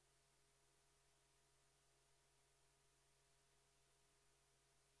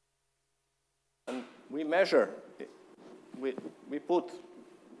 and we measure, we put,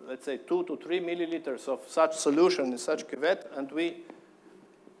 let's say, 2 to 3 milliliters of such solution in such cuvette, and we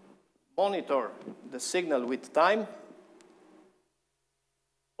monitor the signal with time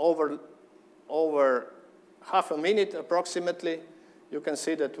over half a minute approximately, you can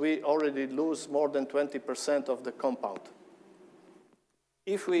see that we already lose more than 20% of the compound.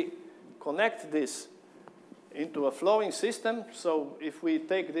 If we connect this into a flowing system, so if we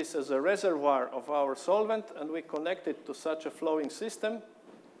take this as a reservoir of our solvent and we connect it to such a flowing system,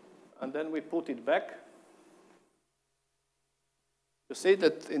 and then we put it back, you see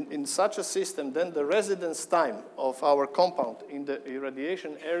that in such a system, then the residence time of our compound in the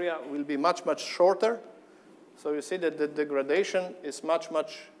irradiation area will be much, much shorter. So you see that the degradation is much,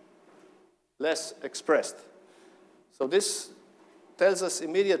 much less expressed. So this tells us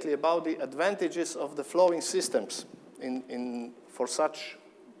immediately about the advantages of the flowing systems for such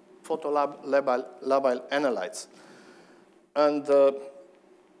photolabile analytes. And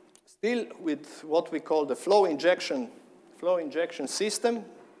still with what we call the flow injection system,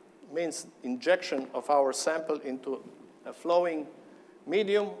 means injection of our sample into a flowing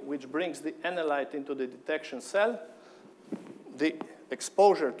medium, which brings the analyte into the detection cell. The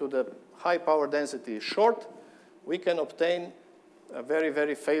exposure to the high power density is short. We can obtain a very,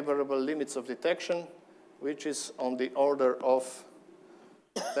 very favorable limits of detection, which is on the order of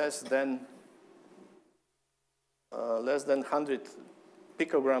less than 100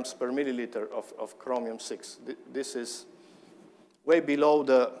 picograms per milliliter of chromium-6. This is way below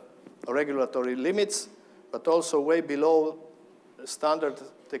the regulatory limits, but also way below standard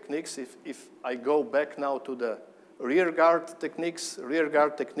techniques. If I go back now to the rear guard techniques, rear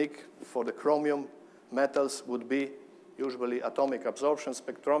guard technique for the chromium metals would be usually atomic absorption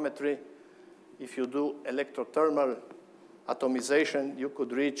spectrometry. If you do electrothermal atomization, you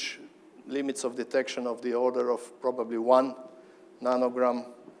could reach limits of detection of the order of probably 1 nanogram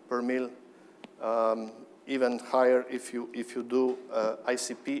per mil, even higher if you do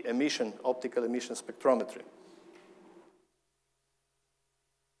ICP emission, optical emission spectrometry.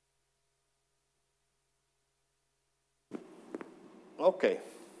 Okay.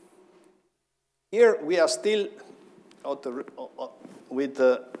 Here we are still with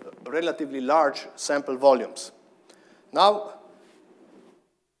relatively large sample volumes. Now,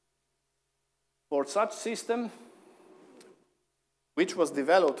 for such system, which was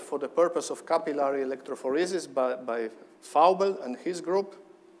developed for the purpose of capillary electrophoresis by Faubel and his group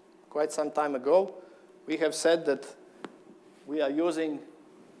quite some time ago, we have said that we are using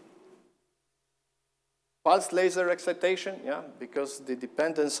pulsed laser excitation, yeah, because the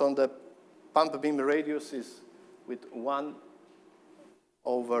dependence on the pump beam radius is with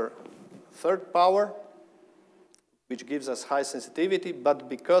 1/3 power, which gives us high sensitivity, but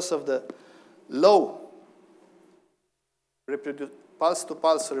because of the low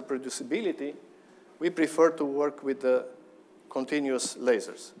pulse-to-pulse reproducibility, we prefer to work with the continuous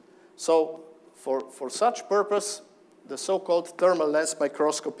lasers. So for such purpose, the so-called thermal lens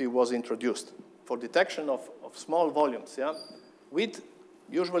microscopy was introduced for detection of small volumes, yeah, with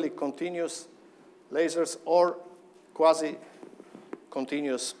usually continuous lasers or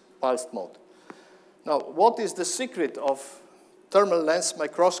quasi-continuous pulsed mode. Now, what is the secret of thermal lens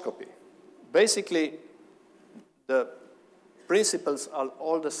microscopy? Basically, the principles are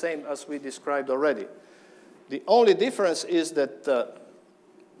all the same as we described already. The only difference is that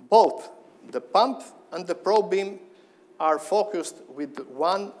both the pump and the probe beam are focused with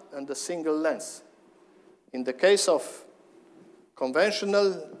one and a single lens. In the case of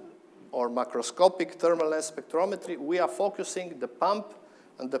conventional or macroscopic thermal lens spectrometry, we are focusing the pump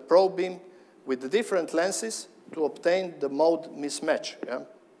and the probe beam with the different lenses to obtain the mode mismatch. Yeah?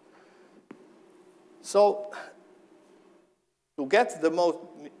 So, to get the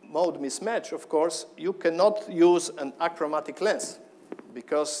mode mismatch, of course, you cannot use an achromatic lens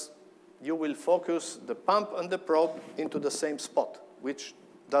because you will focus the pump and the probe into the same spot, which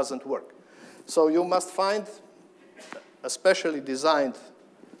doesn't work. So you must find a specially designed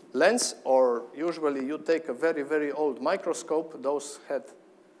lens, or usually you take a very, very old microscope. Those had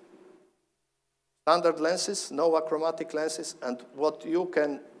standard lenses, no achromatic lenses, and what you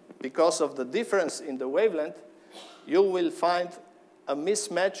can, because of the difference in the wavelength, you will find a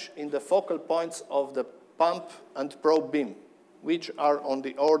mismatch in the focal points of the pump and probe beam, which are on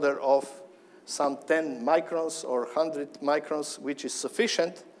the order of some 10 microns or 100 microns, which is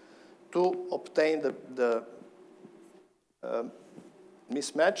sufficient to obtain the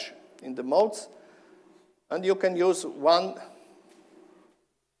mismatch in the modes. And you can use one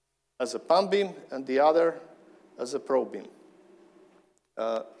as a pump beam and the other as a probe beam.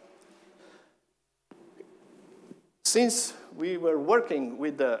 Since we were working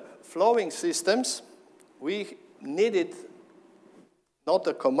with the flowing systems, we needed not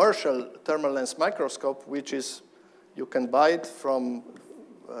a commercial thermal lens microscope, which is, you can buy it from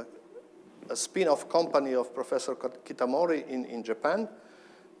a spin-off company of Professor Kitamori in Japan,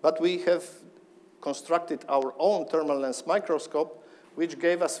 but we have constructed our own thermal lens microscope, which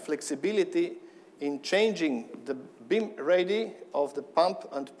gave us flexibility in changing the beam radii of the pump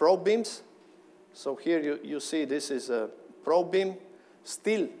and probe beams. So here you see this is a probe beam,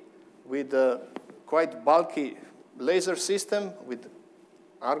 still with a quite bulky laser system with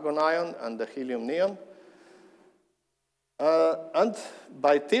argon ion and the helium neon. And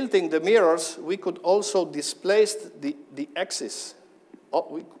by tilting the mirrors, we could also displace the axis.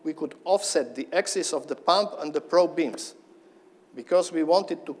 We could offset the axis of the pump and the probe beams because we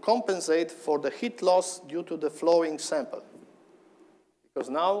wanted to compensate for the heat loss due to the flowing sample. Because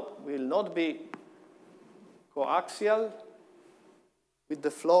now we will not be coaxial with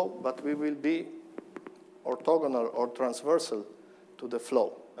the flow, but we will be orthogonal or transversal to the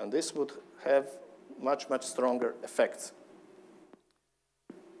flow. And this would have much, much stronger effects.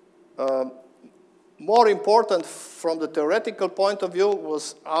 More important from the theoretical point of view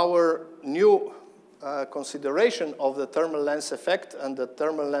was our new consideration of the thermal lens effect and the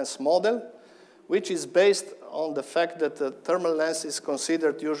thermal lens model, which is based on the fact that the thermal lens is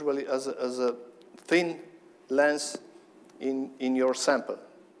considered usually as a thin lens in your sample.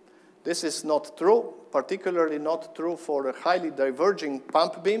 This is not true, particularly not true for the highly diverging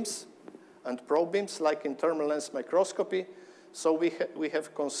pump beams and probe beams like in thermal lens microscopy. So we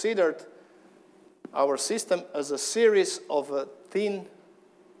have considered our system as a series of thin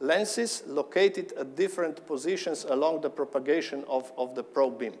lenses located at different positions along the propagation of the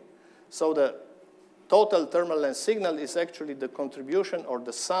probe beam. So the total thermal lens signal is actually the contribution or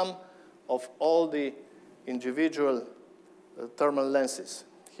the sum of all the individual thermal lenses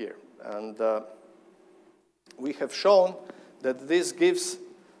here. And we have shown that this gives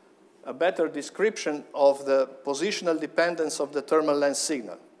a better description of the positional dependence of the thermal lens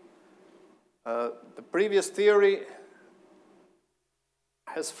signal. The previous theory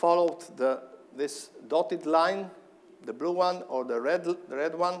has followed this dotted line, the blue one or the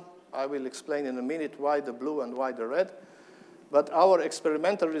red one. I will explain in a minute why the blue and why the red. But our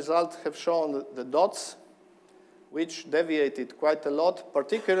experimental results have shown the dots, which deviated quite a lot,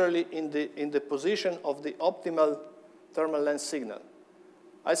 particularly in the position of the optimal thermal lens signal.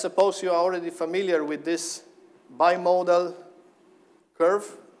 I suppose you are already familiar with this bimodal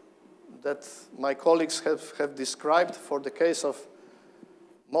curve that my colleagues have described for the case of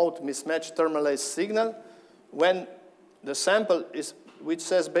mode mismatched thermal lens signal, when the sample is, which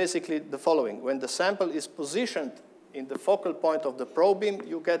says basically the following: when the sample is positioned in the focal point of the probe beam,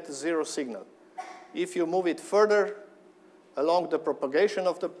 you get zero signal. If you move it further along the propagation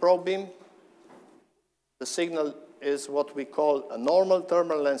of the probe beam, the signal is what we call a normal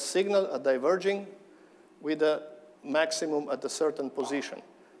thermal lens signal, a diverging, with a maximum at a certain position.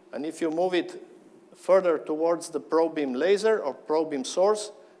 And if you move it further towards the probe beam laser or probe beam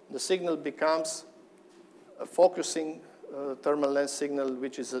source, the signal becomes a focusing thermal lens signal,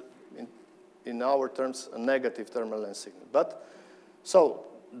 which is, in our terms, a negative thermal lens signal. But, so,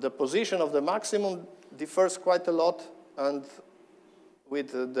 the position of the maximum differs quite a lot, and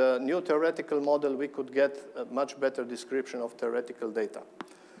with the new theoretical model, we could get a much better description of theoretical data.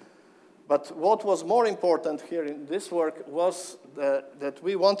 But what was more important here in this work was that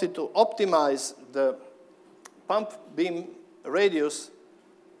we wanted to optimize the pump beam radius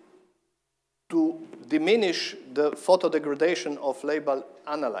to diminish the photodegradation of labile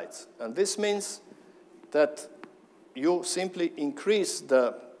analytes. And this means that you simply increase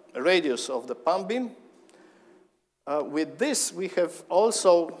the radius of the pump beam. With this, we have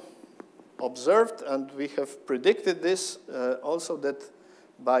also observed, and we have predicted this also, that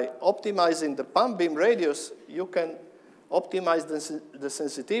by optimizing the pump beam radius, you can optimize the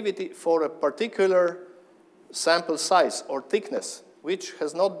sensitivity for a particular sample size or thickness, which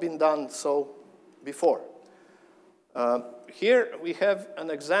has not been done so before. Here we have an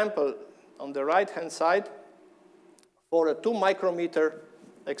example on the right-hand side for a 2 micrometer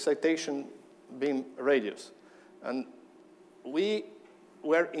excitation beam radius. And we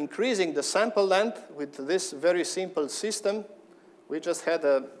were increasing the sample length with this very simple system. We just had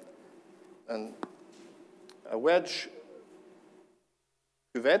a wedge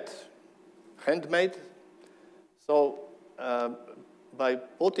cuvette, handmade. So by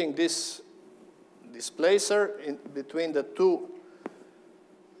putting this displacer in between the two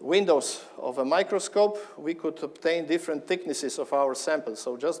windows of a microscope, we could obtain different thicknesses of our samples.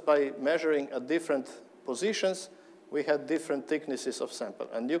 So just by measuring at different positions, we had different thicknesses of sample.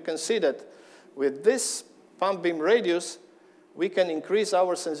 And you can see that with this pump beam radius, we can increase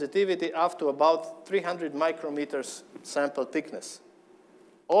our sensitivity up to about 300 micrometers sample thickness.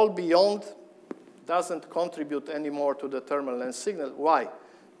 All beyond doesn't contribute anymore to the thermal lens signal. Why?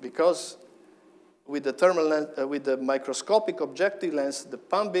 Because with the thermal lens, with the microscopic objective lens, the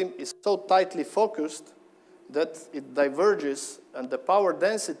pump beam is so tightly focused that it diverges, and the power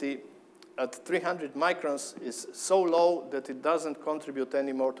density at 300 microns is so low that it doesn't contribute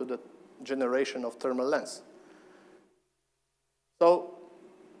anymore to the generation of thermal lens. So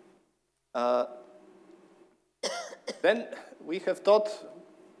then we have thought,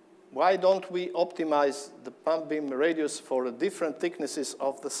 why don't we optimize the pump beam radius for different thicknesses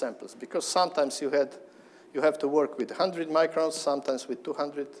of the samples? Because sometimes you have to work with 100 microns, sometimes with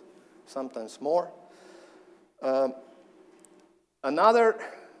 200, sometimes more. Another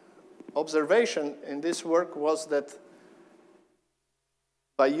observation in this work was that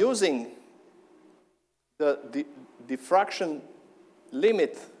by using the diffraction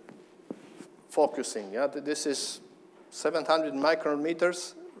limit focusing, yeah, this is 700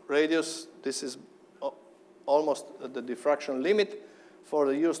 micrometers radius. This is almost the diffraction limit for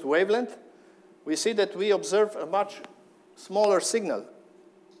the used wavelength. We see that we observe a much smaller signal.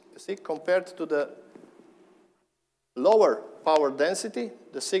 You see, compared to the lower power density,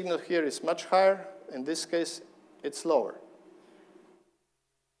 the signal here is much higher. In this case, it's lower.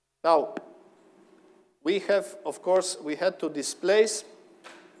 Now, we have, of course, we had to displace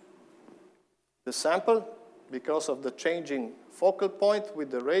the sample because of the changing focal point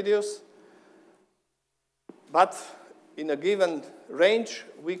with the radius. But in a given range,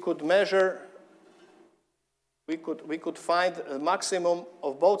 we could measure, we could find a maximum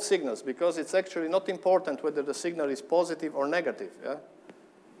of both signals, because it's actually not important whether the signal is positive or negative. Yeah?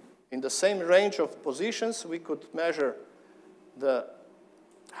 In the same range of positions, we could measure the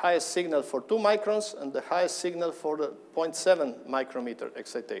highest signal for 2 microns and the highest signal for the 0.7 micrometer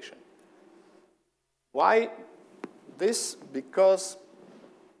excitation. Why this? Because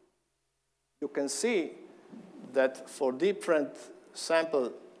you can see that for different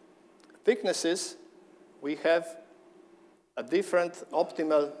sample thicknesses, we have a different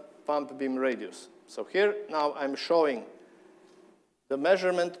optimal pump beam radius. So here now I'm showing the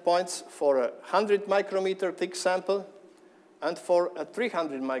measurement points for a 100 micrometer thick sample and for a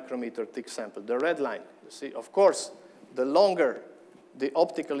 300 micrometer thick sample, the red line. You see, of course, the longer the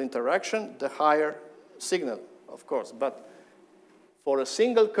optical interaction, the higher signal, of course. But for a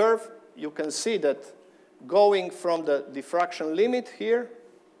single curve, you can see that going from the diffraction limit here,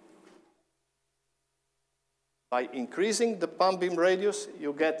 by increasing the pump beam radius,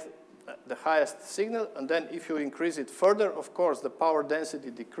 you get the highest signal. And then if you increase it further, of course, the power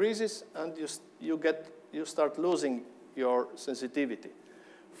density decreases, and you start losing your sensitivity.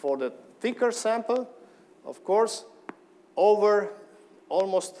 For the thicker sample, of course, over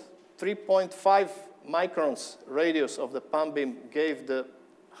almost 3.5 microns radius of the pump beam gave the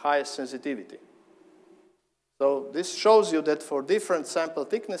highest sensitivity. So this shows you that for different sample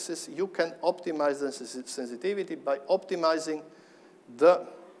thicknesses, you can optimize the sensitivity by optimizing the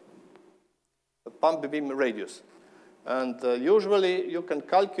pump beam radius. And usually you can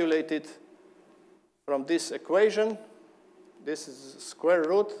calculate it from this equation. This is square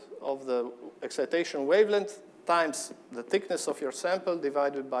root of the excitation wavelength times the thickness of your sample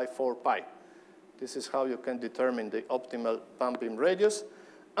divided by 4 pi. This is how you can determine the optimal pump beam radius.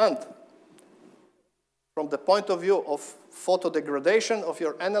 And from the point of view of photodegradation of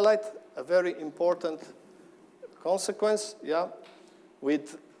your analyte, a very important consequence,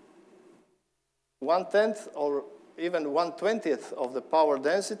 with 1/10 or even 1/20 of the power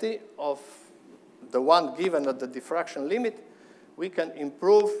density of the one given at the diffraction limit, we can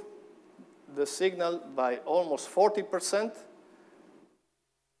improve the signal by almost 40%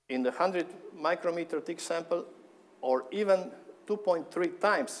 in the 100 micrometer thick sample, or even 2.3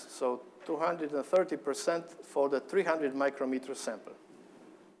 times, so 230% for the 300 micrometer sample.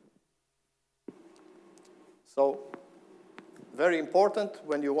 So very important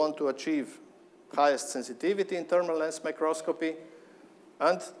when you want to achieve highest sensitivity in thermal lens microscopy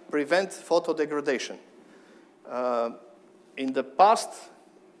and prevent photodegradation. In the past,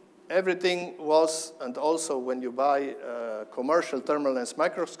 everything was, and also when you buy a commercial thermal lens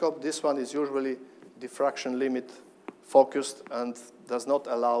microscope, this one is usually diffraction limit focused and does not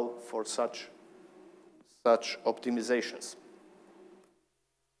allow for such optimizations.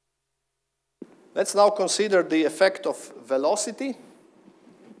 Let's now consider the effect of velocity.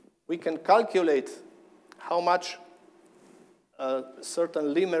 We can calculate how much a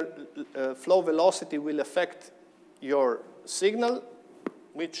certain flow velocity will affect your signal,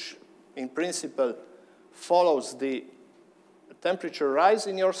 which in principle follows the temperature rise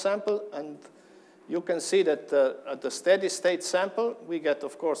in your sample. And you can see that at the steady state sample, we get,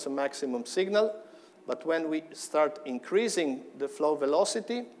 of course, a maximum signal. But when we start increasing the flow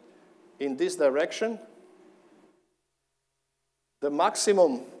velocity in this direction,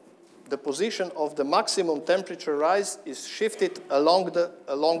 the position of the maximum temperature rise is shifted along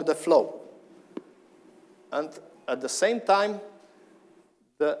the flow. And at the same time,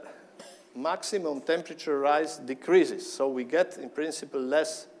 the maximum temperature rise decreases. So we get, in principle,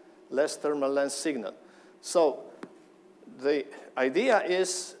 less thermal lens signal. So the idea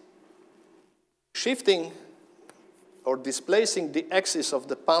is shifting or displacing the axis of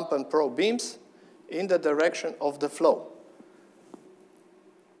the pump and probe beams in the direction of the flow.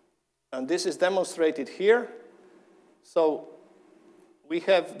 And this is demonstrated here. So we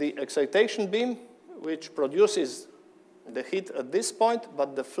have the excitation beam, which produces the heat at this point,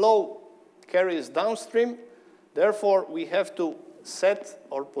 but the flow carries downstream. Therefore, we have to set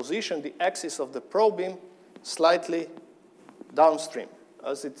or position the axis of the probe beam slightly downstream,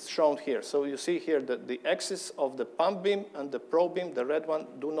 as it's shown here. So you see here that the axis of the pump beam and the probe beam, the red one,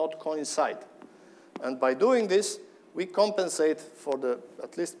 do not coincide. And by doing this, we compensate for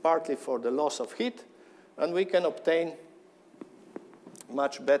at least partly for the loss of heat, and we can obtain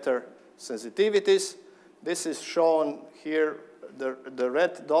much better sensitivities. This is shown here, the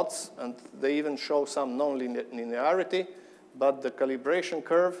red dots, and they even show some non-linearity, but the calibration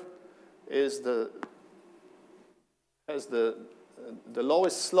curve has the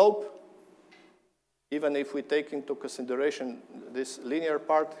lowest slope, even if we take into consideration this linear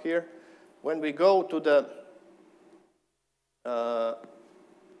part here. When we go to the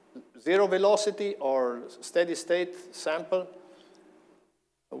zero velocity or steady state sample,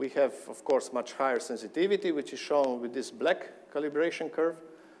 we have, of course, much higher sensitivity, which is shown with this black calibration curve.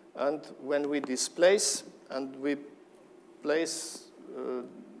 And when we displace and we place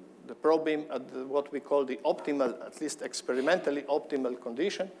the probe beam at what we call the optimal, at least experimentally optimal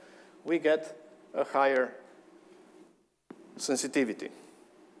condition, we get a higher sensitivity.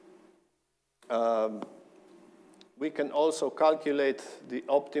 We can also calculate the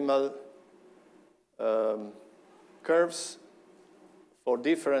optimal curves for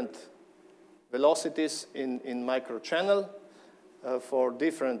different velocities in microchannel, for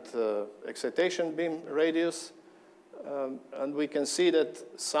different excitation beam radius. And we can see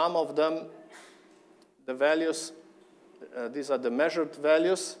that some of them, the values, these are the measured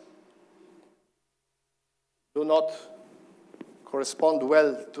values, do not correspond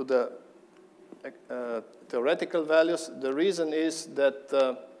well to the theoretical values. The reason is that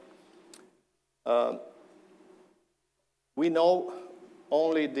we know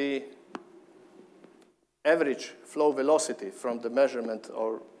only the average flow velocity from the measurement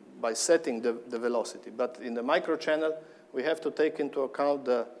or by setting the velocity. But in the microchannel, we have to take into account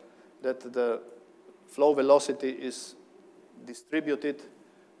that the flow velocity is distributed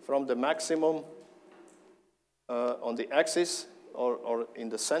from the maximum on the axis or in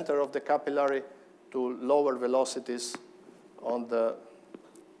the center of the capillary to lower velocities on the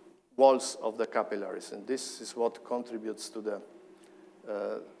walls of the capillaries. And this is what contributes to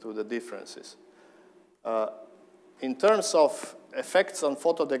the differences. In terms of effects on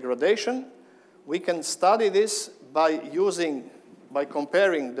photodegradation, we can study this by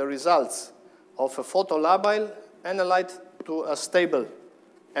comparing the results of a photolabile analyte to a stable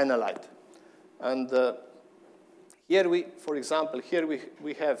analyte. And here for example, here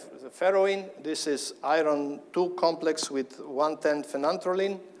we have the ferroin. This is iron 2 complex with 110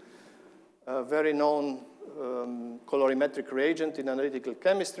 phenanthroline, a very known colorimetric reagent in analytical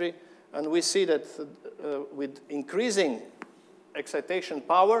chemistry. And we see that with increasing excitation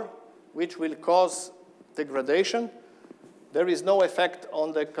power, which will cause degradation, there is no effect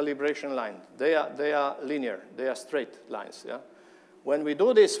on the calibration line. They are linear, they are straight lines. Yeah? When we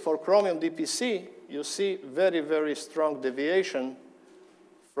do this for chromium DPC, you see very, very strong deviation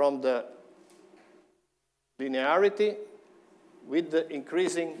from the linearity with the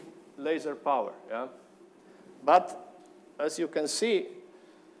increasing laser power. Yeah? But as you can see,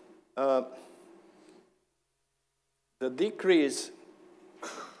 the decrease,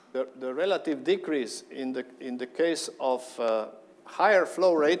 the relative decrease in the case of higher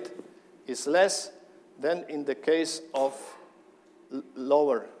flow rate is less than in the case of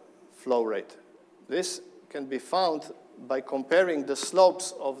lower flow rate. This can be found by comparing the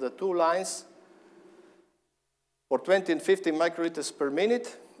slopes of the two lines for 20 and 50 microliters per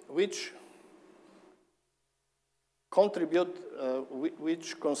minute, which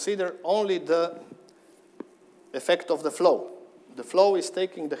consider only the effect of the flow. The flow is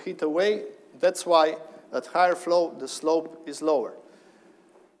taking the heat away. That's why at higher flow, the slope is lower.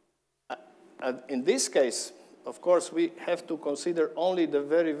 And in this case, of course, we have to consider only the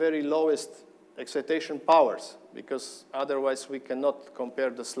very, very lowest excitation powers, because otherwise we cannot compare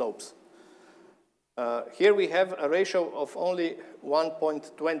the slopes. Here we have a ratio of only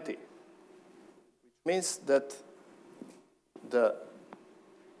 1.20, which means that the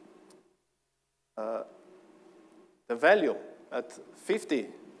value at 50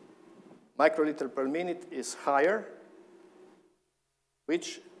 microliter per minute is higher,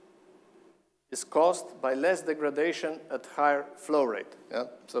 which is caused by less degradation at higher flow rate. Yeah?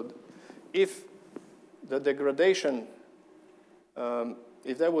 So if the degradation,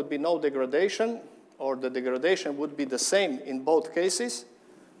 if there would be no degradation, or the degradation would be the same in both cases,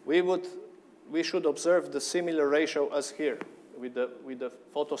 we should observe the similar ratio as here with the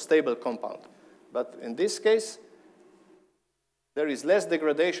photostable compound. But in this case, there is less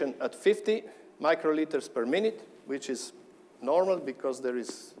degradation at 50 microliters per minute, which is normal because there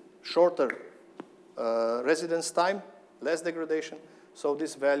is shorter residence time, less degradation. So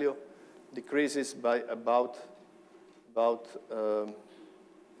this value decreases by about 8%.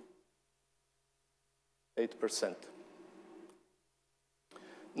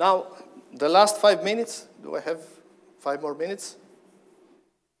 Now, the last 5 minutes, do I have 5 more minutes?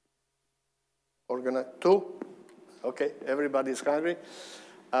 Or gonna 2? Okay, everybody's hungry.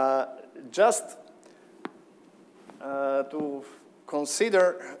 Just to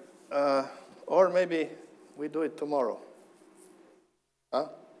consider, or maybe we do it tomorrow. Huh?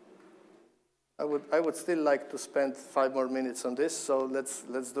 I would still like to spend 5 more minutes on this, so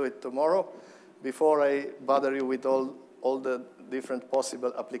let's do it tomorrow before I bother you with all the different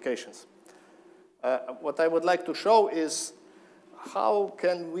possible applications. What I would like to show is how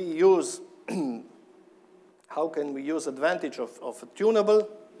can we use advantage of tunable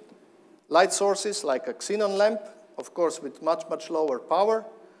light sources like a xenon lamp, of course with much, much lower power,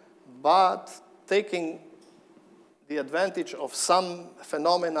 but taking the advantage of some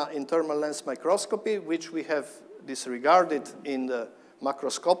phenomena in thermal lens microscopy, which we have disregarded in the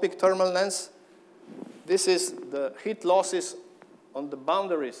macroscopic thermal lens. This is the heat losses on the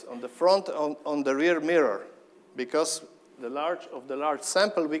boundaries, on the front, on the rear mirror. Because the large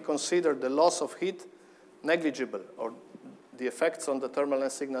sample, we consider the loss of heat negligible, or the effects on the thermal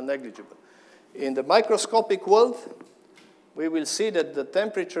lens signal negligible. In the microscopic world, we will see that the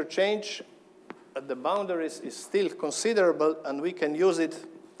temperature change at the boundaries is still considerable, and we can use it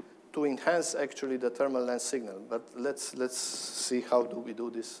to enhance actually the thermal lens signal. But let's see how do we do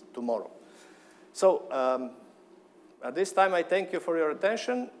this tomorrow. So at this time, I thank you for your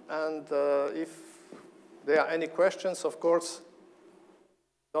attention, and if there are any questions, of course,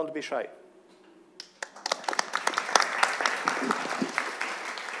 don't be shy.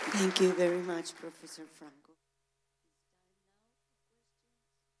 Thank you very much, Professor Franko.